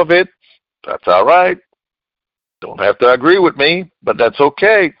back off of it. That's all right. Don't have to agree with me, but that's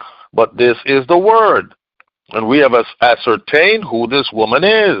okay. But this is the Word. And we have ascertained who this woman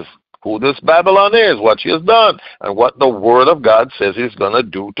is, who this Babylon is, what she has done, and what the Word of God says He's going to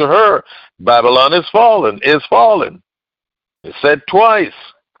do to her. Babylon is fallen, is fallen. It's said twice.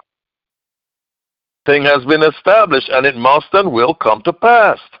 Thing has been established, and it must and will come to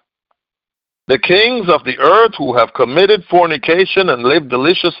pass. The kings of the earth who have committed fornication and lived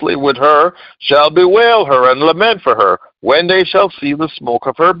deliciously with her shall bewail her and lament for her when they shall see the smoke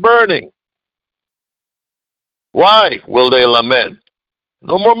of her burning. Why will they lament?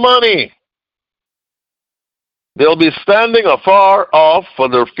 No more money. They'll be standing afar off for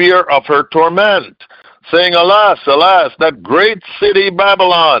the fear of her torment, saying, Alas, alas, that great city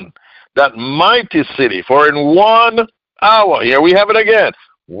Babylon, that mighty city, for in 1 hour, here we have it again,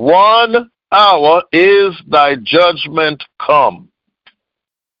 1 hour is thy judgment come.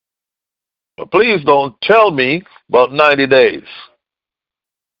 But please don't tell me about 90 days.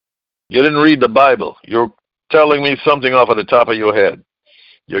 You didn't read the Bible. You're telling me something off of the top of your head.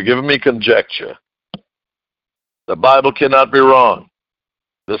 You're giving me conjecture. The Bible cannot be wrong.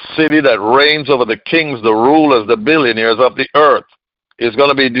 The city that reigns over the kings, the rulers, the billionaires of the earth is going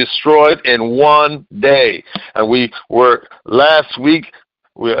to be destroyed in one day. And we were, last week,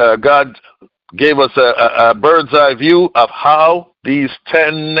 God gave us a bird's eye view of how these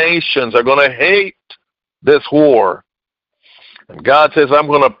 10 nations are going to hate this war. And God says, I'm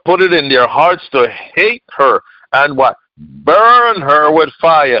going to put it in their hearts to hate her and what? Burn her with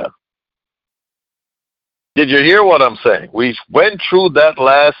fire. Did you hear what I'm saying? We went through that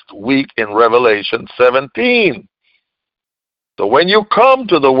last week in Revelation 17. So when you come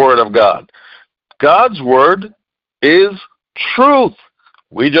to the Word of God, God's Word is truth.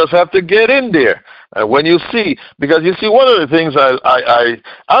 We just have to get in there. And when you see, because you see, one of the things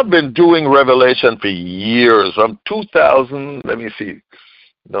I've been doing Revelation for years. From 2000, let me see,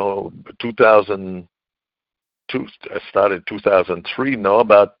 no, 2002, I started 2003, no,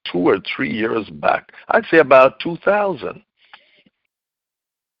 about 2 or 3 years back. I'd say about 2000.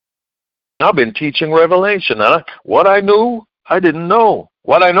 I've been teaching Revelation. What I knew, I didn't know.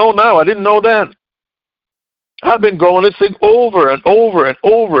 What I know now, I didn't know then. I've been going this thing over and over and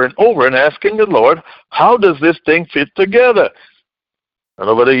over and over and asking the Lord, how does this thing fit together? And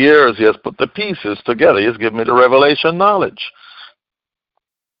over the years, He has put the pieces together. He has given me the revelation knowledge.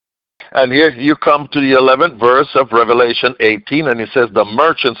 And here you come to the 11th verse of Revelation 18, and it says, the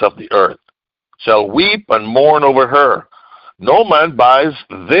merchants of the earth shall weep and mourn over her. No man buys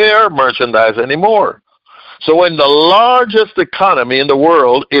their merchandise anymore. So when the largest economy in the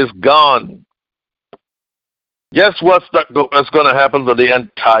world is gone, guess what's going to happen to the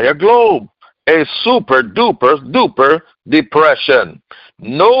entire globe? A super duper depression.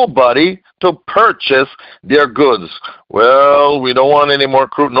 Nobody to purchase their goods. Well, we don't want any more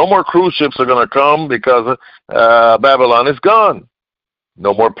cruise. No more cruise ships are going to come because Babylon is gone.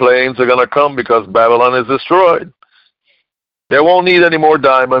 No more planes are going to come because Babylon is destroyed. They won't need any more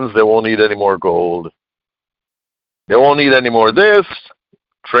diamonds. They won't need any more gold. They won't need any more this,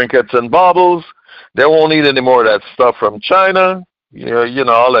 trinkets and baubles. They won't need any more of that stuff from China, you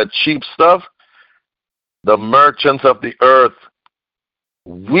know, all that cheap stuff. The merchants of the earth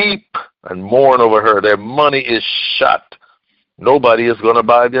weep and mourn over her. Their money is shut. Nobody is going to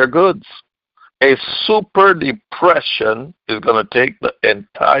buy their goods. A super depression is going to take the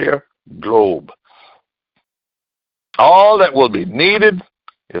entire globe. All that will be needed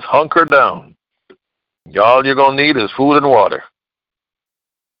is hunker down. All you're going to need is food and water.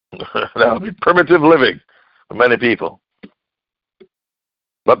 That'll be primitive living for many people.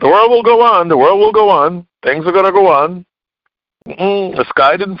 But the world will go on. The world will go on. Things are going to go on. The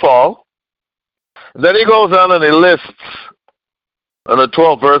sky didn't fall. Then he goes on and he lists in the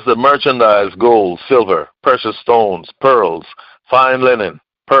 12th verse the merchandise: gold, silver, precious stones, pearls, fine linen,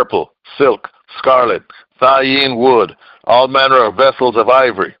 purple, silk, scarlet, thyine wood, all manner of vessels of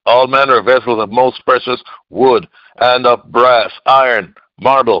ivory, all manner of vessels of most precious wood, and of brass, iron,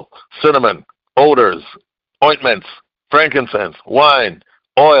 marble, cinnamon, odors, ointments, frankincense, wine,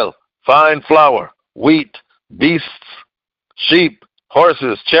 oil, fine flour, wheat, beasts, sheep,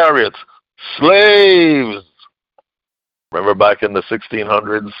 horses, chariots, slaves. Remember back in the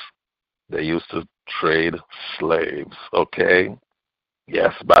 1600s, they used to trade slaves, okay?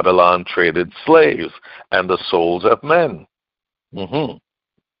 Yes, Babylon traded slaves and the souls of men.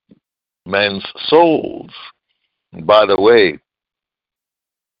 Men's souls. And by the way,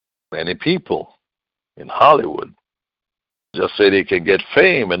 many people in Hollywood just say they can get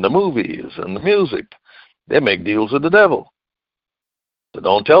fame in the movies and the music. They make deals with the devil. So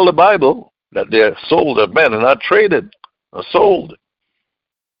don't tell the Bible that their souls of men are not traded or sold.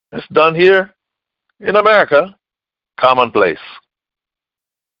 It's done here in America, commonplace.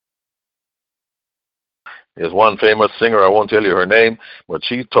 There's one famous singer, I won't tell you her name, but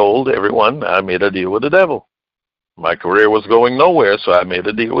she told everyone, I made a deal with the devil. My career was going nowhere, so I made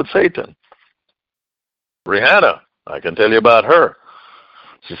a deal with Satan. Rihanna, I can tell you about her.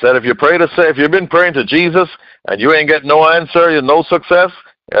 She said, if you've been praying to Jesus and you ain't get no answer, you no success,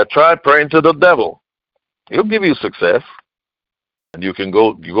 try praying to the devil. He'll give you success. And you can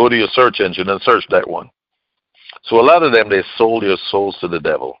go to your search engine and search that one. So a lot of them, they sold their souls to the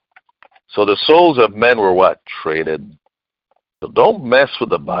devil. So the souls of men were what? Traded. So don't mess with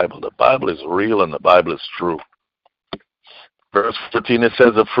the Bible. The Bible is real and the Bible is true. Verse 14, it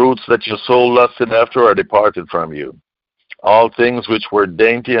says, the fruits that your soul lusted after are departed from you. All things which were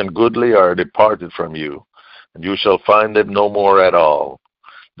dainty and goodly are departed from you, and you shall find them no more at all.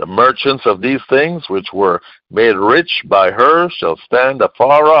 The merchants of these things which were made rich by her shall stand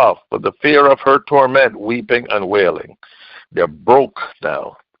afar off for the fear of her torment, weeping and wailing. They're broke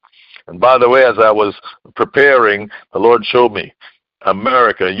now. And by the way, as I was preparing, the Lord showed me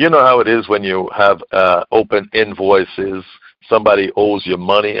America. You know how it is when you have open invoices. Somebody owes you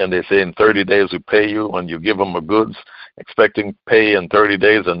money and they say in 30 days we pay you, and you give them the goods expecting pay in 30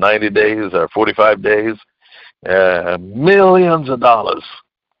 days or 90 days or 45 days. Millions of dollars.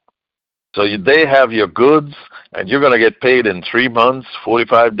 So they have your goods, and you're going to get paid in 3 months,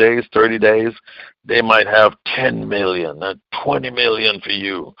 45 days, 30 days. They might have 10 million, 20 million for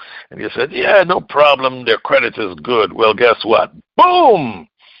you. And you said, yeah, no problem, their credit is good. Well, guess what? Boom!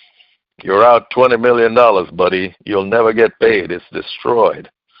 You're out $20 million, buddy. You'll never get paid. It's destroyed.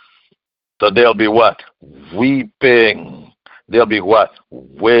 So they'll be what? Weeping. They'll be what?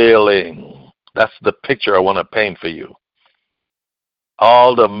 Wailing. That's the picture I want to paint for you.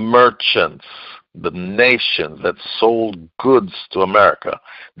 All the merchants, the nations that sold goods to America,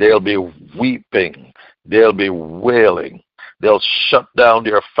 they'll be weeping. They'll be wailing. They'll shut down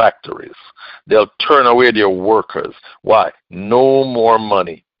their factories. They'll turn away their workers. Why? No more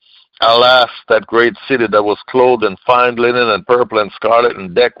money. Alas, that great city that was clothed in fine linen and purple and scarlet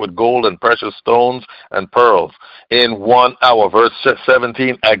and decked with gold and precious stones and pearls. In 1 hour, verse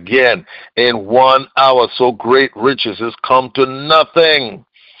 17, again, in 1 hour, so great riches is come to nothing.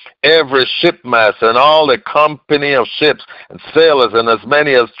 Every shipmaster and all the company of ships and sailors and as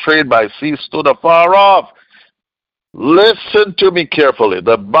many as trade by sea stood afar off. Listen to me carefully.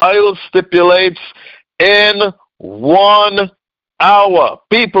 The Bible stipulates in 1 hour.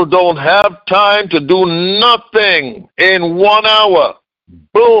 People don't have time to do nothing in 1 hour.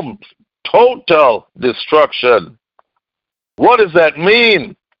 Boom. Total destruction. What does that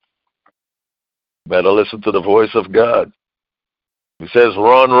mean? Better listen to the voice of God. He says,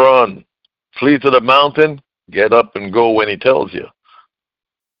 run, run. Flee to the mountain. Get up and go when he tells you.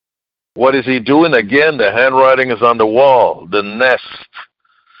 What is he doing? Again, the handwriting is on the wall. The nest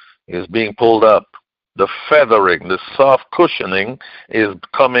is being pulled up. The feathering, the soft cushioning is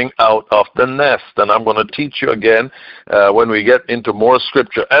coming out of the nest. And I'm going to teach you again when we get into more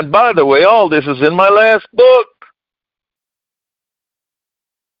scripture. And by the way, all this is in my last book.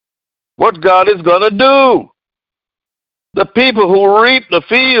 What God is going to do. The people who reap the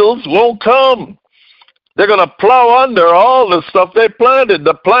fields won't come. They're going to plow under all the stuff they planted.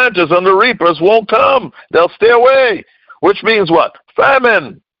 The planters and the reapers won't come. They'll stay away. Which means what?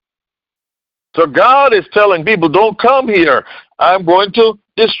 Famine. So God is telling people, don't come here. I'm going to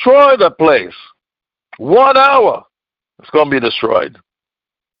destroy the place. 1 hour, it's going to be destroyed.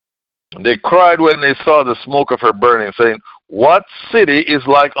 And they cried when they saw the smoke of her burning, saying, what city is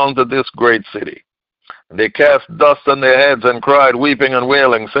like unto this great city? And they cast dust on their heads and cried, weeping and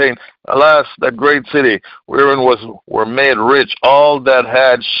wailing, saying, alas, that great city, wherein were made rich all that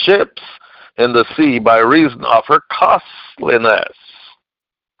had ships in the sea by reason of her costliness,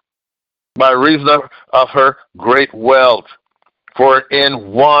 by reason of her great wealth. For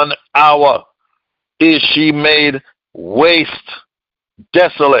in 1 hour is she made waste,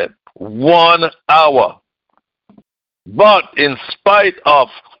 desolate. 1 hour. But in spite of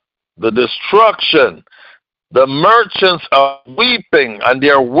the destruction, the merchants are weeping and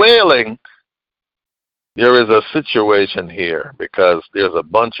they're wailing. There is a situation here because there's a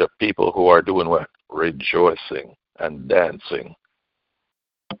bunch of people who are doing what? Rejoicing and dancing.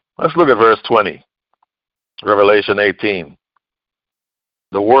 Let's look at verse 20. Revelation 18.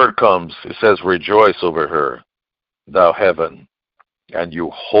 The word comes. It says, rejoice over her, thou heaven, and you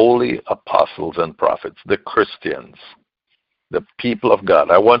holy apostles and prophets, the Christians, the people of God.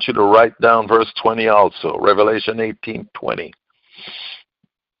 I want you to write down verse 20 also. Revelation 18:20.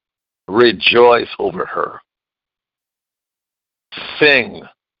 Rejoice over her. Sing,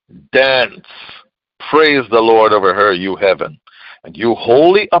 dance, praise the Lord over her, you heaven, and you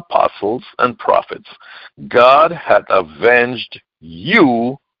holy apostles and prophets. God hath avenged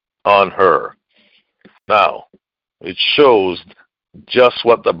you on her. Now, it shows just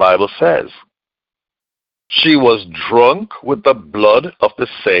what the Bible says. She was drunk with the blood of the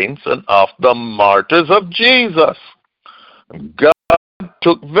saints and of the martyrs of Jesus. God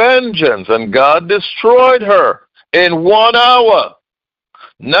took vengeance and God destroyed her in 1 hour.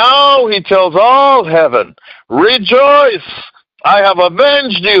 Now he tells all heaven, rejoice, I have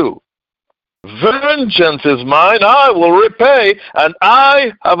avenged you. Vengeance is mine, I will repay, and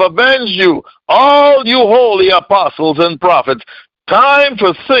I have avenged you, all you holy apostles and prophets. Time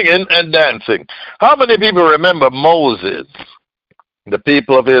for singing and dancing. How many people remember Moses, the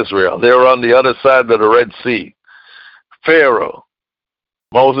people of Israel? They were on the other side of the Red Sea. Pharaoh.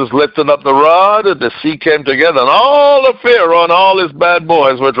 Moses lifted up the rod, and the sea came together, and all of Pharaoh and all his bad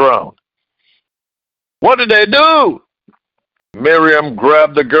boys were drowned. What did they do? Miriam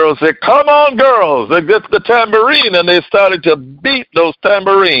grabbed the girls and said, come on, girls, they get the tambourine, and they started to beat those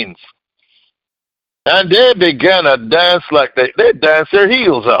tambourines. And they began to dance like they danced their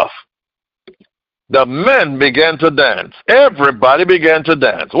heels off. The men began to dance. Everybody began to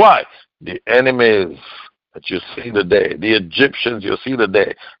dance. Why? The enemies that you see today, the Egyptians you see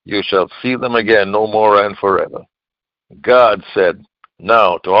today, you shall see them again no more and forever. God said,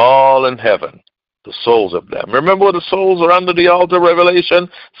 now to all in heaven, the souls of them. Remember the souls are under the altar, Revelation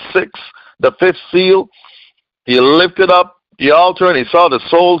 6, the fifth seal. He lifted up the altar and he saw the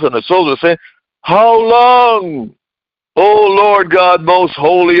souls, and the souls were saying, how long, O Lord God most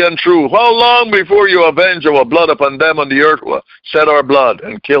holy and true, how long before you avenge our blood upon them on the earth will shed our blood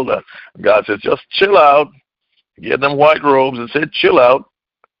and kill them? God says, just chill out. Get them white robes and said, chill out.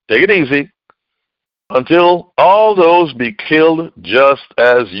 Take it easy. Until all those be killed just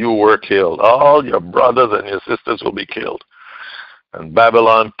as you were killed. All your brothers and your sisters will be killed. And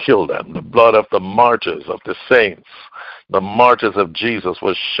Babylon killed them. The blood of the martyrs of the saints, the martyrs of Jesus,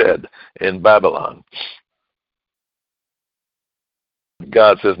 was shed in Babylon.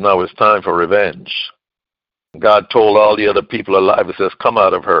 God says, now it's time for revenge. God told all the other people alive, he says, come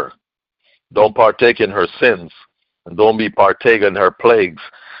out of her. Don't partake in her sins, and don't be partaker in her plagues.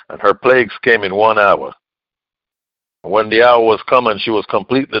 And her plagues came in 1 hour. When the hour was come and she was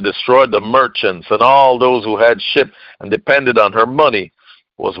completely destroyed, the merchants and all those who had ship and depended on her money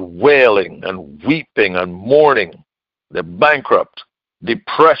was wailing and weeping and mourning. They're bankrupt,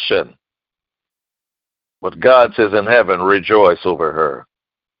 depression. But God says in heaven, rejoice over her.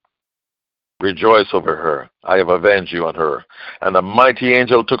 Rejoice over her. I have avenged you on her. And a mighty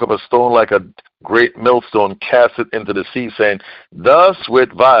angel took up a stone like a great millstone, cast it into the sea, saying, thus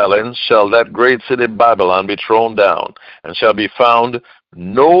with violence shall that great city Babylon be thrown down, and shall be found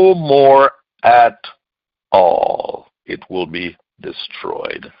no more at all. It will be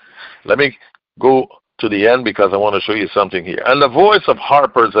destroyed. Let me go to the end because I want to show you something here. And the voice of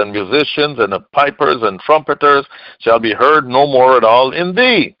harpers and musicians and of pipers and trumpeters shall be heard no more at all in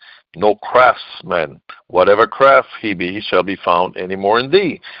thee. No craftsman, whatever craft he be, shall be found any more in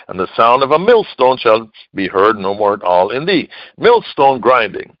thee. And the sound of a millstone shall be heard no more at all in thee. Millstone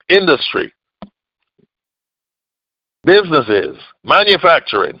grinding, industry, businesses,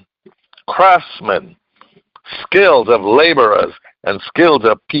 manufacturing, craftsmen, skills of laborers, and skills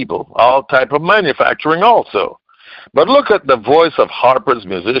of people, all type of manufacturing also. But look at the voice of harpers,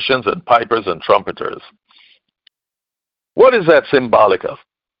 musicians, and pipers and trumpeters. What is that symbolic of?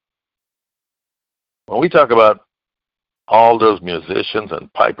 When we talk about all those musicians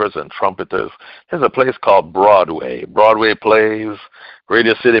and pipers and trumpeters, there's a place called Broadway. Broadway plays,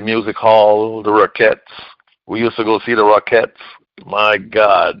 Radio City Music Hall, the Rockettes. We used to go see the Rockettes. My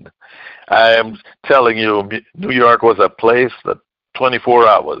God. I am telling you, New York was a place that 24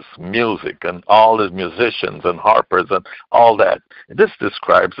 hours, music and all the musicians and harpers and all that. This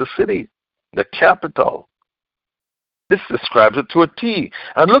describes the city, the capital. This describes it to a T.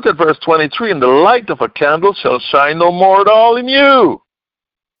 And look at verse 23, and the light of a candle shall shine no more at all in you.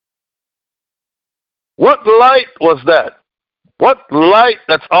 What light was that? What light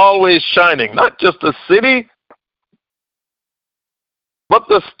that's always shining? Not just the city, but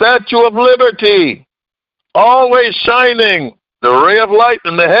the Statue of Liberty, always shining, the ray of light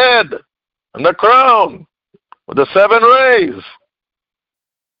in the head and the crown with the 7 rays,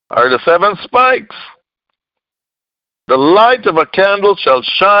 or the 7 spikes. The light of a candle shall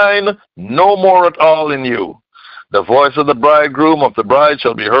shine no more at all in you. The voice of the bridegroom of the bride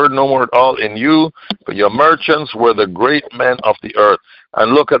shall be heard no more at all in you, for your merchants were the great men of the earth.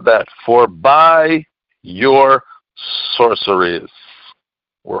 And look at that. For by your sorceries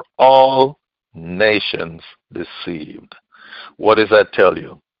were all nations deceived. What does that tell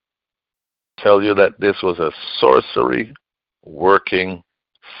you? Tell you that this was a sorcery working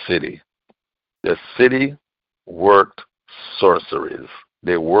city. The city worked sorceries.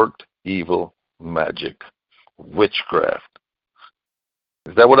 They worked evil magic, witchcraft.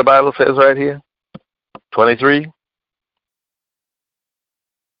 Is that what the Bible says right here? 23.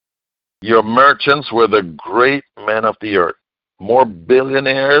 Your merchants were the great men of the earth. More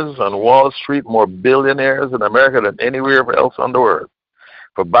billionaires on Wall Street, more billionaires in America than anywhere else on the earth.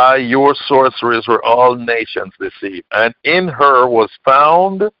 For by your sorceries were all nations deceived. And in her was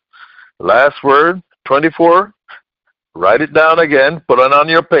found, last word, 24, write it down again, put it on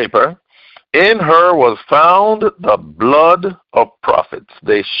your paper. In her was found the blood of prophets.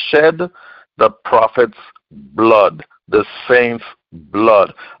 They shed the prophets' blood, the saints'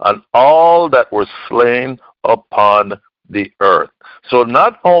 blood, and all that were slain upon the earth. So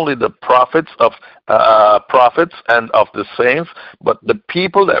not only the prophets and of the saints, but the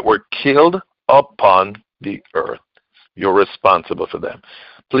people that were killed upon the earth. You're responsible for them.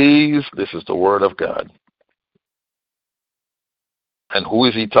 Please, this is the word of God. And who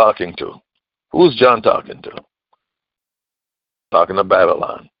is he talking to? Who is John talking to? Talking to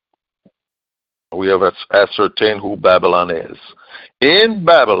Babylon. We have ascertained who Babylon is. In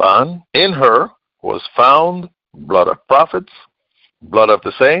Babylon, in her, was found blood of prophets, blood of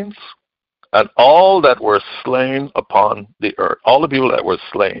the saints, and all that were slain upon the earth. All the people that were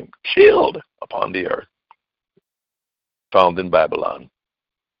slain, killed upon the earth, found in Babylon.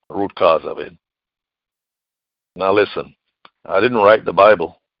 Root cause of it. Now listen, I didn't write the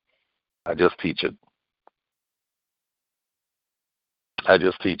Bible. I just teach it. I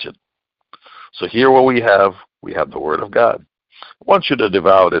just teach it. So here what we have the Word of God. I want you to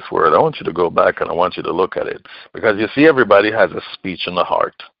devour this Word. I want you to go back and I want you to look at it. Because you see, everybody has a speech in the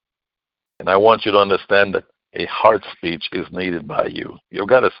heart. And I want you to understand that a heart speech is needed by you. You've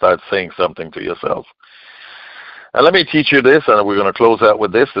got to start saying something to yourself. And let me teach you this, and we're going to close out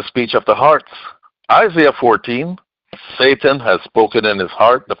with this, the speech of the hearts. Isaiah 14, Satan has spoken in his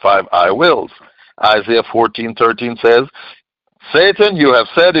heart the 5 I wills. Isaiah 14:13 says, Satan, you have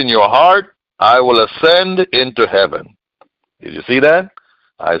said in your heart, I will ascend into heaven. Did you see that?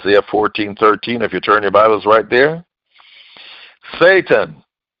 Isaiah 14:13, if you turn your Bibles right there. Satan,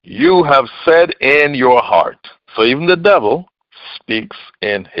 you have said in your heart. So even the devil speaks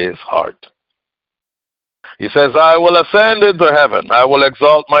in his heart. He says, I will ascend into heaven. I will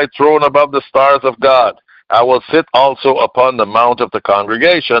exalt my throne above the stars of God. I will sit also upon the mount of the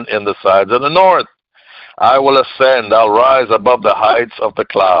congregation in the sides of the north. I will ascend. I'll rise above the heights of the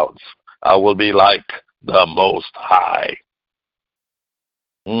clouds. I will be like the Most High.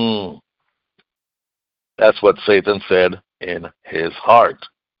 That's what Satan said in his heart.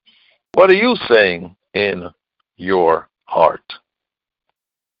 What are you saying in your heart?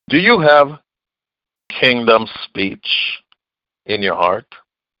 Do you have kingdom speech in your heart?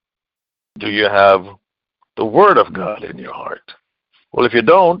 Do you have the Word of God in your heart? Well, if you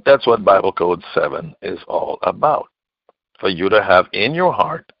don't, that's what Bible Code 7 is all about. For you to have in your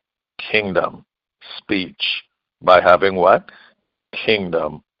heart kingdom speech by having what?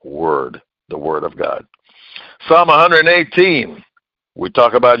 Kingdom Word, the Word of God. Psalm 118, we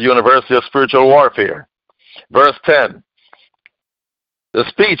talk about University of Spiritual Warfare. Verse 10, The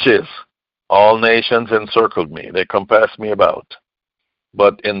speech is, all nations encircled me. They compassed me about.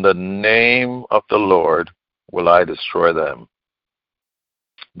 But in the name of the Lord will I destroy them.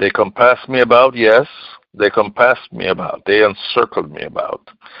 They compassed me about, yes. They compassed me about. They encircled me about.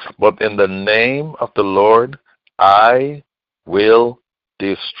 But in the name of the Lord, I will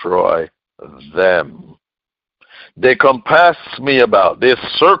destroy them. They compassed me about. They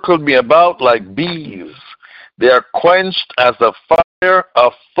circled me about like bees. They are quenched as the fire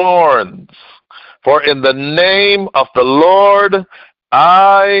of thorns. For in the name of the Lord,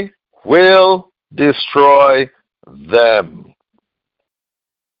 I will destroy them.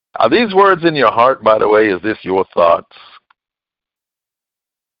 Are these words in your heart, by the way? Is this your thoughts?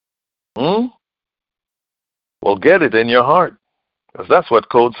 Well, get it in your heart, because that's what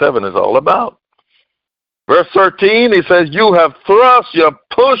Code 7 is all about. Verse 13, he says, you have thrust, you have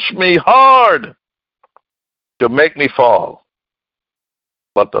pushed me hard to make me fall.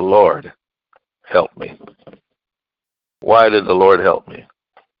 But the Lord helped me. Why did the Lord help me?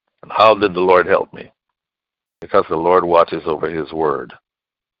 And how did the Lord help me? Because the Lord watches over his word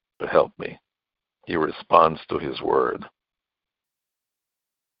to help me. He responds to his word.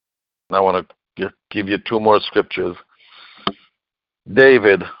 And I want to give you two more scriptures.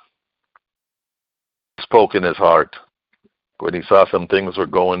 David spoke in his heart when he saw some things were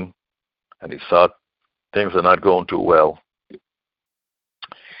going, and he saw things are not going too well.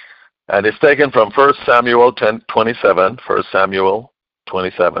 And it's taken from 1 Samuel 10:27. 1 Samuel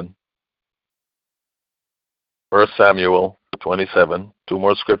 27. 1 Samuel 27. Two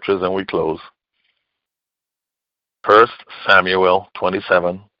more scriptures and we close. 1 Samuel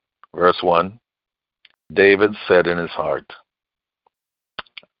 27, verse 1. David said in his heart,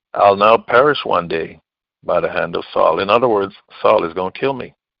 I'll now perish one day by the hand of Saul. In other words, Saul is going to kill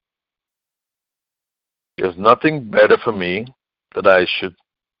me. There's nothing better for me that I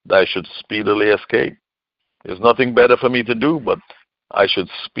should speedily escape. There's nothing better for me to do, but I should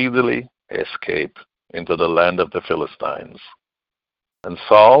speedily escape into the land of the Philistines. And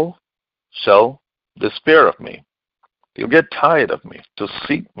Saul shall despair of me. He'll get tired of me to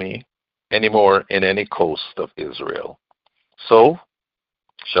seek me anymore in any coast of Israel. So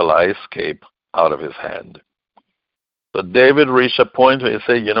shall I escape out of his hand. So David reached a point where he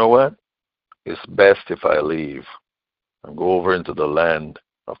said, you know what? It's best if I leave and go over into the land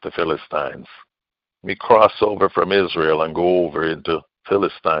of the Philistines. We cross over from Israel and go over into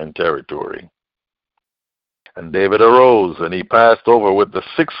Philistine territory. And David arose, and he passed over with the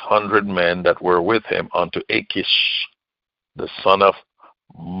 600 men that were with him unto Achish, the son of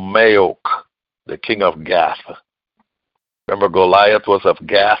Maok, the king of Gath. Remember, Goliath was of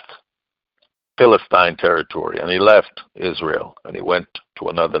Gath, Philistine territory, and he left Israel, and he went to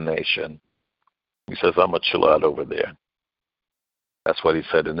another nation. He says, I'm going to chill out over there. That's what he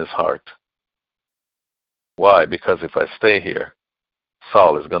said in his heart. Why? Because if I stay here,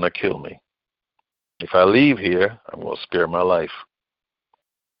 Saul is going to kill me. If I leave here, I'm going to spare my life.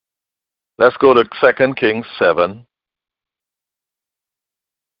 Let's go to 2 Kings 7.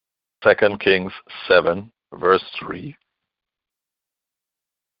 2 Kings 7, verse 3.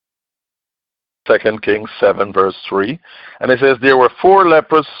 2 Kings 7, verse 3. And it says, there were 4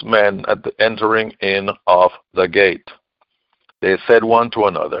 leprous men at the entering in of the gate. They said one to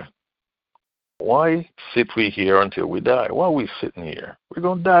another, why sit we here until we die? Why are we sitting here? We're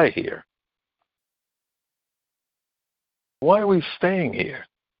going to die here. Why are we staying here?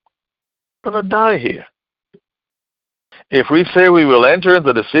 We're going to die here. If we say we will enter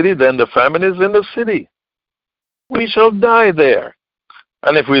into the city, then the famine is in the city. We shall die there.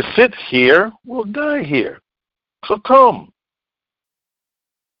 And if we sit here, we'll die here. So come.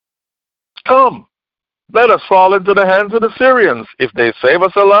 Come. Let us fall into the hands of the Syrians. If they save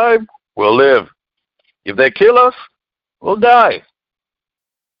us alive, we'll live. If they kill us, we'll die.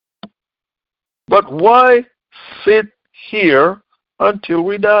 But why sit here until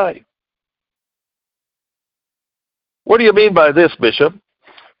we die? What do you mean by this, Bishop?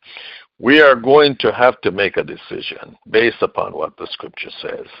 We are going to have to make a decision based upon what the scripture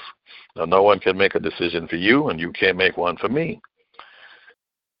says. Now, no one can make a decision for you, and you can't make one for me.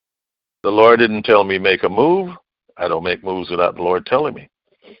 The Lord didn't tell me make a move. I don't make moves without the Lord telling me.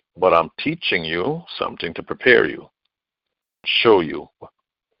 But I'm teaching you something to prepare you, show you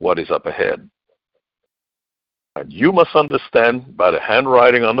what is up ahead. And you must understand by the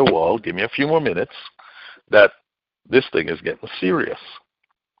handwriting on the wall, give me a few more minutes, that this thing is getting serious.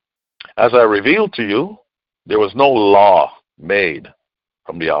 As I revealed to you, there was no law made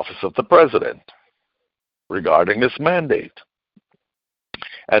from the office of the president regarding this mandate.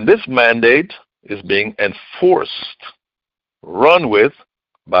 And this mandate is being enforced run with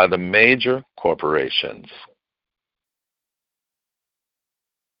by the major corporations.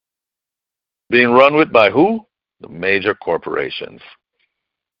 Being run with by who? The major corporations.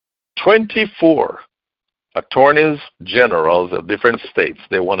 24 attorneys generals of different states.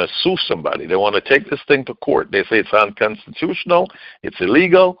 They want to sue somebody. They want to take this thing to court. They say it's unconstitutional, it's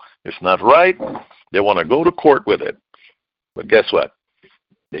illegal, it's not right. They want to go to court with it. But guess what?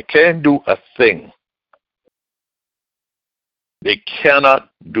 They can't do a thing. They cannot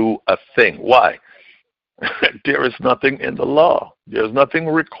do a thing. Why? There is nothing in the law. There's nothing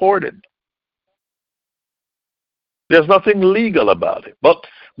recorded. There's nothing legal about it. But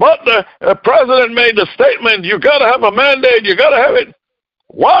the president made the statement, you got to have a mandate, you got to have it.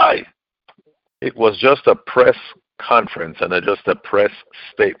 Why? It was just a press conference and just a press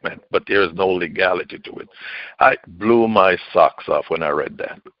statement, but there is no legality to it. I blew my socks off when I read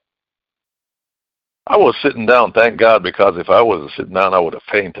that. I was sitting down, thank God, because if I wasn't sitting down, I would have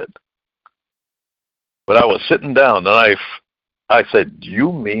fainted. But I was sitting down, and I said, do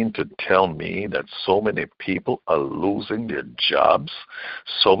you mean to tell me that so many people are losing their jobs?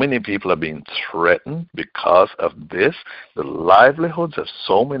 So many people are being threatened because of this? The livelihoods of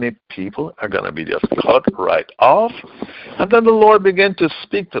so many people are going to be just cut right off? And then the Lord began to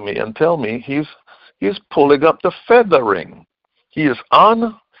speak to me and tell me he's pulling up the feathering. He is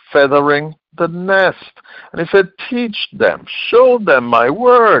unfeathering the nest. And he said, teach them, show them my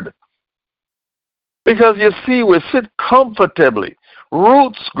word. Because you see, we sit comfortably.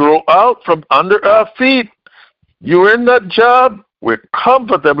 Roots grow out from under our feet. You're in that job. We're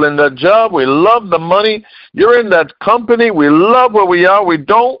comfortable in that job. We love the money. You're in that company. We love where we are. We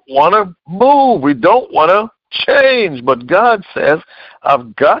don't want to move. We don't want to change. But God says,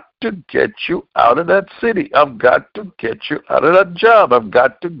 I've got to get you out of that city. I've got to get you out of that job. I've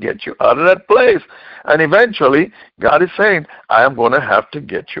got to get you out of that place. And eventually, God is saying, I am going to have to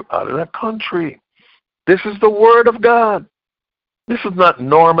get you out of that country. This is the word of God. This is not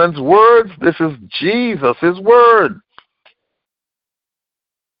Norman's words. This is Jesus' word.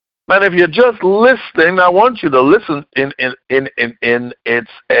 Man, if you're just listening, I want you to listen in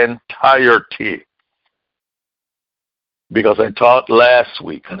its entirety. Because I taught last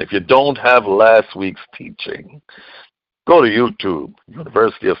week, and if you don't have last week's teaching, go to YouTube,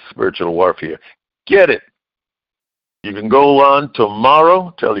 University of Spiritual Warfare. Get it. You can go on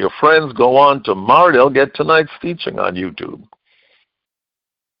tomorrow. Tell your friends, go on tomorrow. They'll get tonight's teaching on YouTube.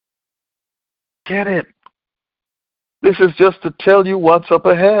 Get it. This is just to tell you what's up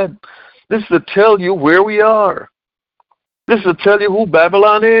ahead. This is to tell you where we are. This is to tell you who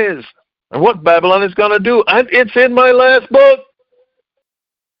Babylon is and what Babylon is going to do. And it's in my last book.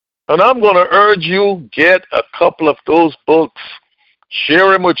 And I'm going to urge you, get a couple of those books.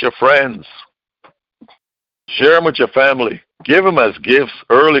 Share them with your friends. Share them with your family. Give them as gifts,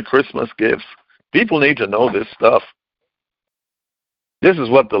 early Christmas gifts. People need to know this stuff. This is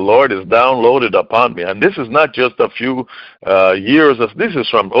what the Lord has downloaded upon me. And this is not just a few years. This is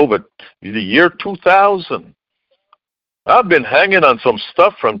from over the year 2000. I've been hanging on some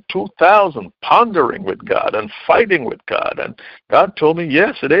stuff from 2000, pondering with God and fighting with God. And God told me,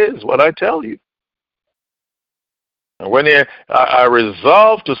 yes, it is what I tell you. And when I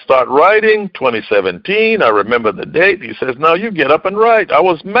resolved to start writing, 2017, I remember the date, he says, now you get up and write. I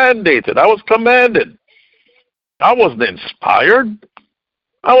was mandated. I was commanded. I wasn't inspired.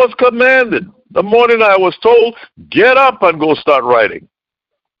 I was commanded. The morning I was told, get up and go start writing.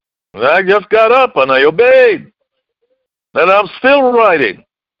 And I just got up and I obeyed. And I'm still writing.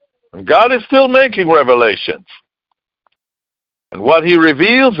 And God is still making revelations. And what he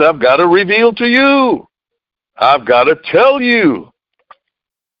reveals, I've got to reveal to you. I've got to tell you.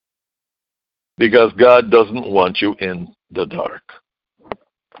 Because God doesn't want you in the dark.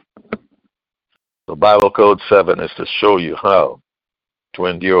 So Bible Code 7 is to show you how to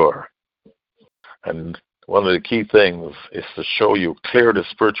endure. And one of the key things is to show you, clear the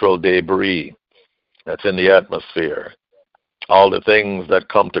spiritual debris that's in the atmosphere. All the things that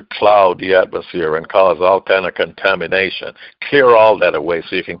come to cloud the atmosphere and cause all kind of contamination. Clear all that away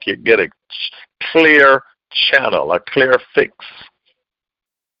so you can get a clear channel, a clear fix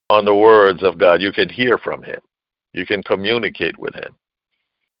on the words of God. You can hear from him. You can communicate with him.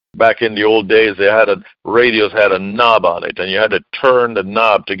 Back in the old days, radios had a knob on it, and you had to turn the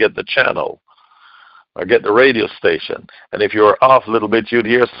knob to get the channel or get the radio station. And if you were off a little bit, you'd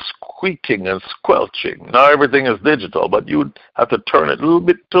hear squeaking and squelching. Now everything is digital, but you'd have to turn it a little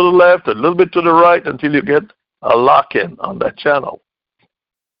bit to the left, a little bit to the right until you get a lock-in on that channel.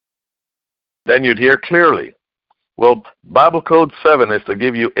 Then you'd hear clearly. Well, Bible Code 7 is to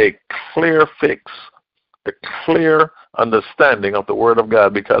give you a clear fix a clear understanding of the Word of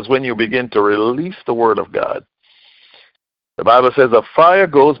God, because when you begin to release the Word of God, the Bible says a fire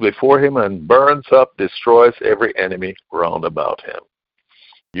goes before him and burns up, destroys every enemy round about him.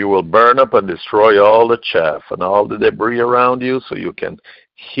 You will burn up and destroy all the chaff and all the debris around you so you can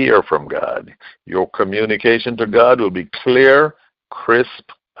hear from God. Your communication to God will be clear, crisp,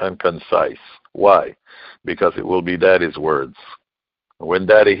 and concise. Why? Because it will be Daddy's words. When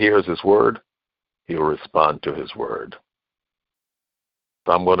Daddy hears his word, he'll respond to his word.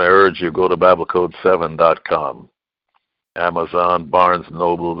 So I'm going to urge you, go to BibleCode7.com. Amazon, Barnes &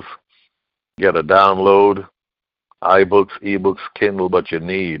 Nobles, get a download, iBooks, eBooks, Kindle, but you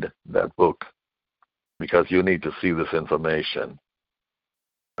need that book because you need to see this information.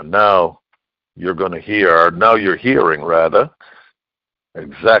 And now you're going to hear, or now you're hearing rather,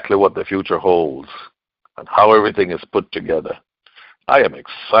 exactly what the future holds and how everything is put together. I am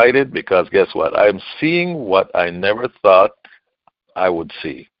excited because guess what? I am seeing what I never thought I would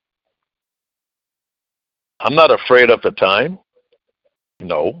see. I'm not afraid of the time.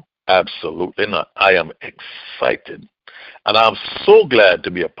 No, absolutely not. I am excited. And I'm so glad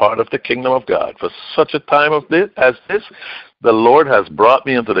to be a part of the kingdom of God. For such a time as this, the Lord has brought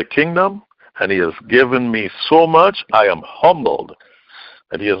me into the kingdom, and he has given me so much. I am humbled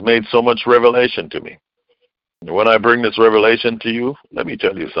that he has made so much revelation to me. And when I bring this revelation to you, let me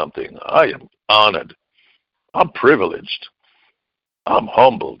tell you something. I am honored. I'm privileged. I'm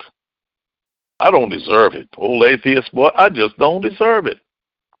humbled. I don't deserve it. Old atheist boy, I just don't deserve it.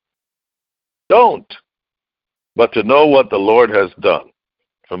 Don't. But to know what the Lord has done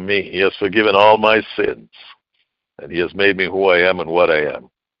for me, he has forgiven all my sins, and he has made me who I am and what I am.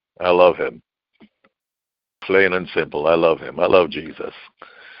 I love him. Plain and simple, I love him. I love Jesus.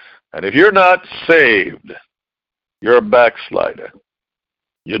 And if you're not saved, you're a backslider.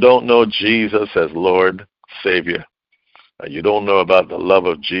 You don't know Jesus as Lord, Savior, and you don't know about the love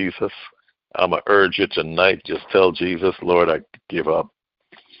of Jesus. I'm going to urge you tonight, just tell Jesus, Lord, I give up.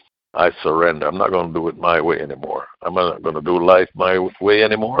 I surrender. I'm not going to do it my way anymore. I'm not going to do life my way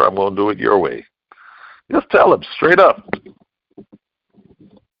anymore. I'm going to do it your way. Just tell him straight up.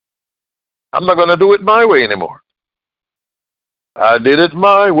 I'm not going to do it my way anymore. I did it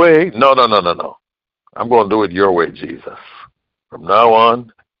my way. No. I'm going to do it your way, Jesus. From now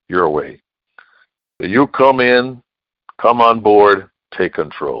on, your way. So you come in, come on board, take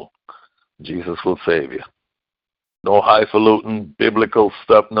control. Jesus will save you. No highfalutin biblical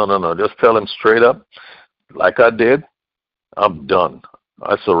stuff. No. Just tell him straight up, like I did, I'm done.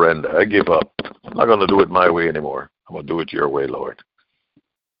 I surrender. I give up. I'm not going to do it my way anymore. I'm going to do it your way, Lord.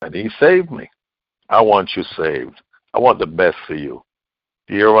 And he saved me. I want you saved. I want the best for you.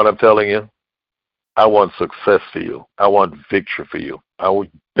 Do you hear what I'm telling you? I want success for you. I want victory for you.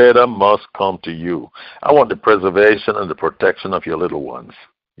 Better must come to you. I want the preservation and the protection of your little ones,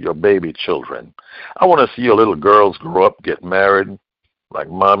 your baby children. I want to see your little girls grow up, get married, like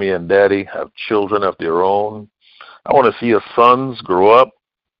mommy and daddy, have children of their own. I want to see your sons grow up,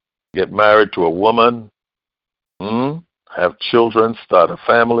 get married to a woman, have children, start a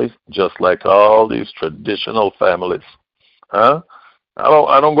family, just like all these traditional families. Huh?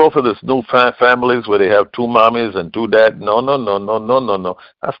 I don't go for this new families where they have two mommies and two dads. No.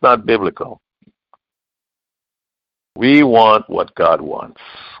 That's not biblical. We want what God wants.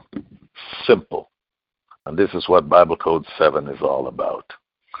 Simple. And this is what Bible Code 7 is all about.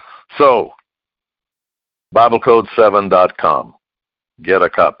 So, BibleCode7.com. Get a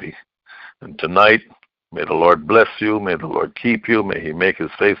copy. And tonight, may the Lord bless you. May the Lord keep you. May he make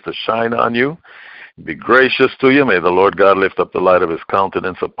his face to shine on you. Be gracious to you. May the Lord God lift up the light of his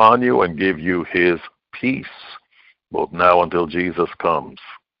countenance upon you and give you his peace, both now until Jesus comes.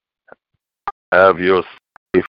 Have your